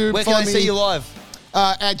YouTube. Where can Follow I me see you live?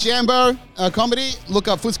 at Jambo Comedy. Look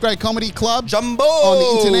up Footscray Comedy Club. Jumbo! On the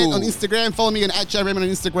internet, on Instagram. Follow me at @JRaymond on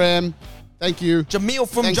Instagram. Thank you. Jamil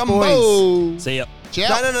from Thanks, Jumbo. boys. See ya. Ciao.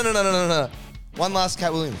 No. One last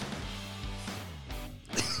Cat Williams.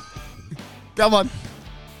 Come on.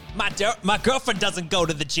 My girlfriend doesn't go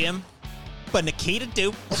to the gym, but Nikita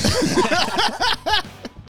do.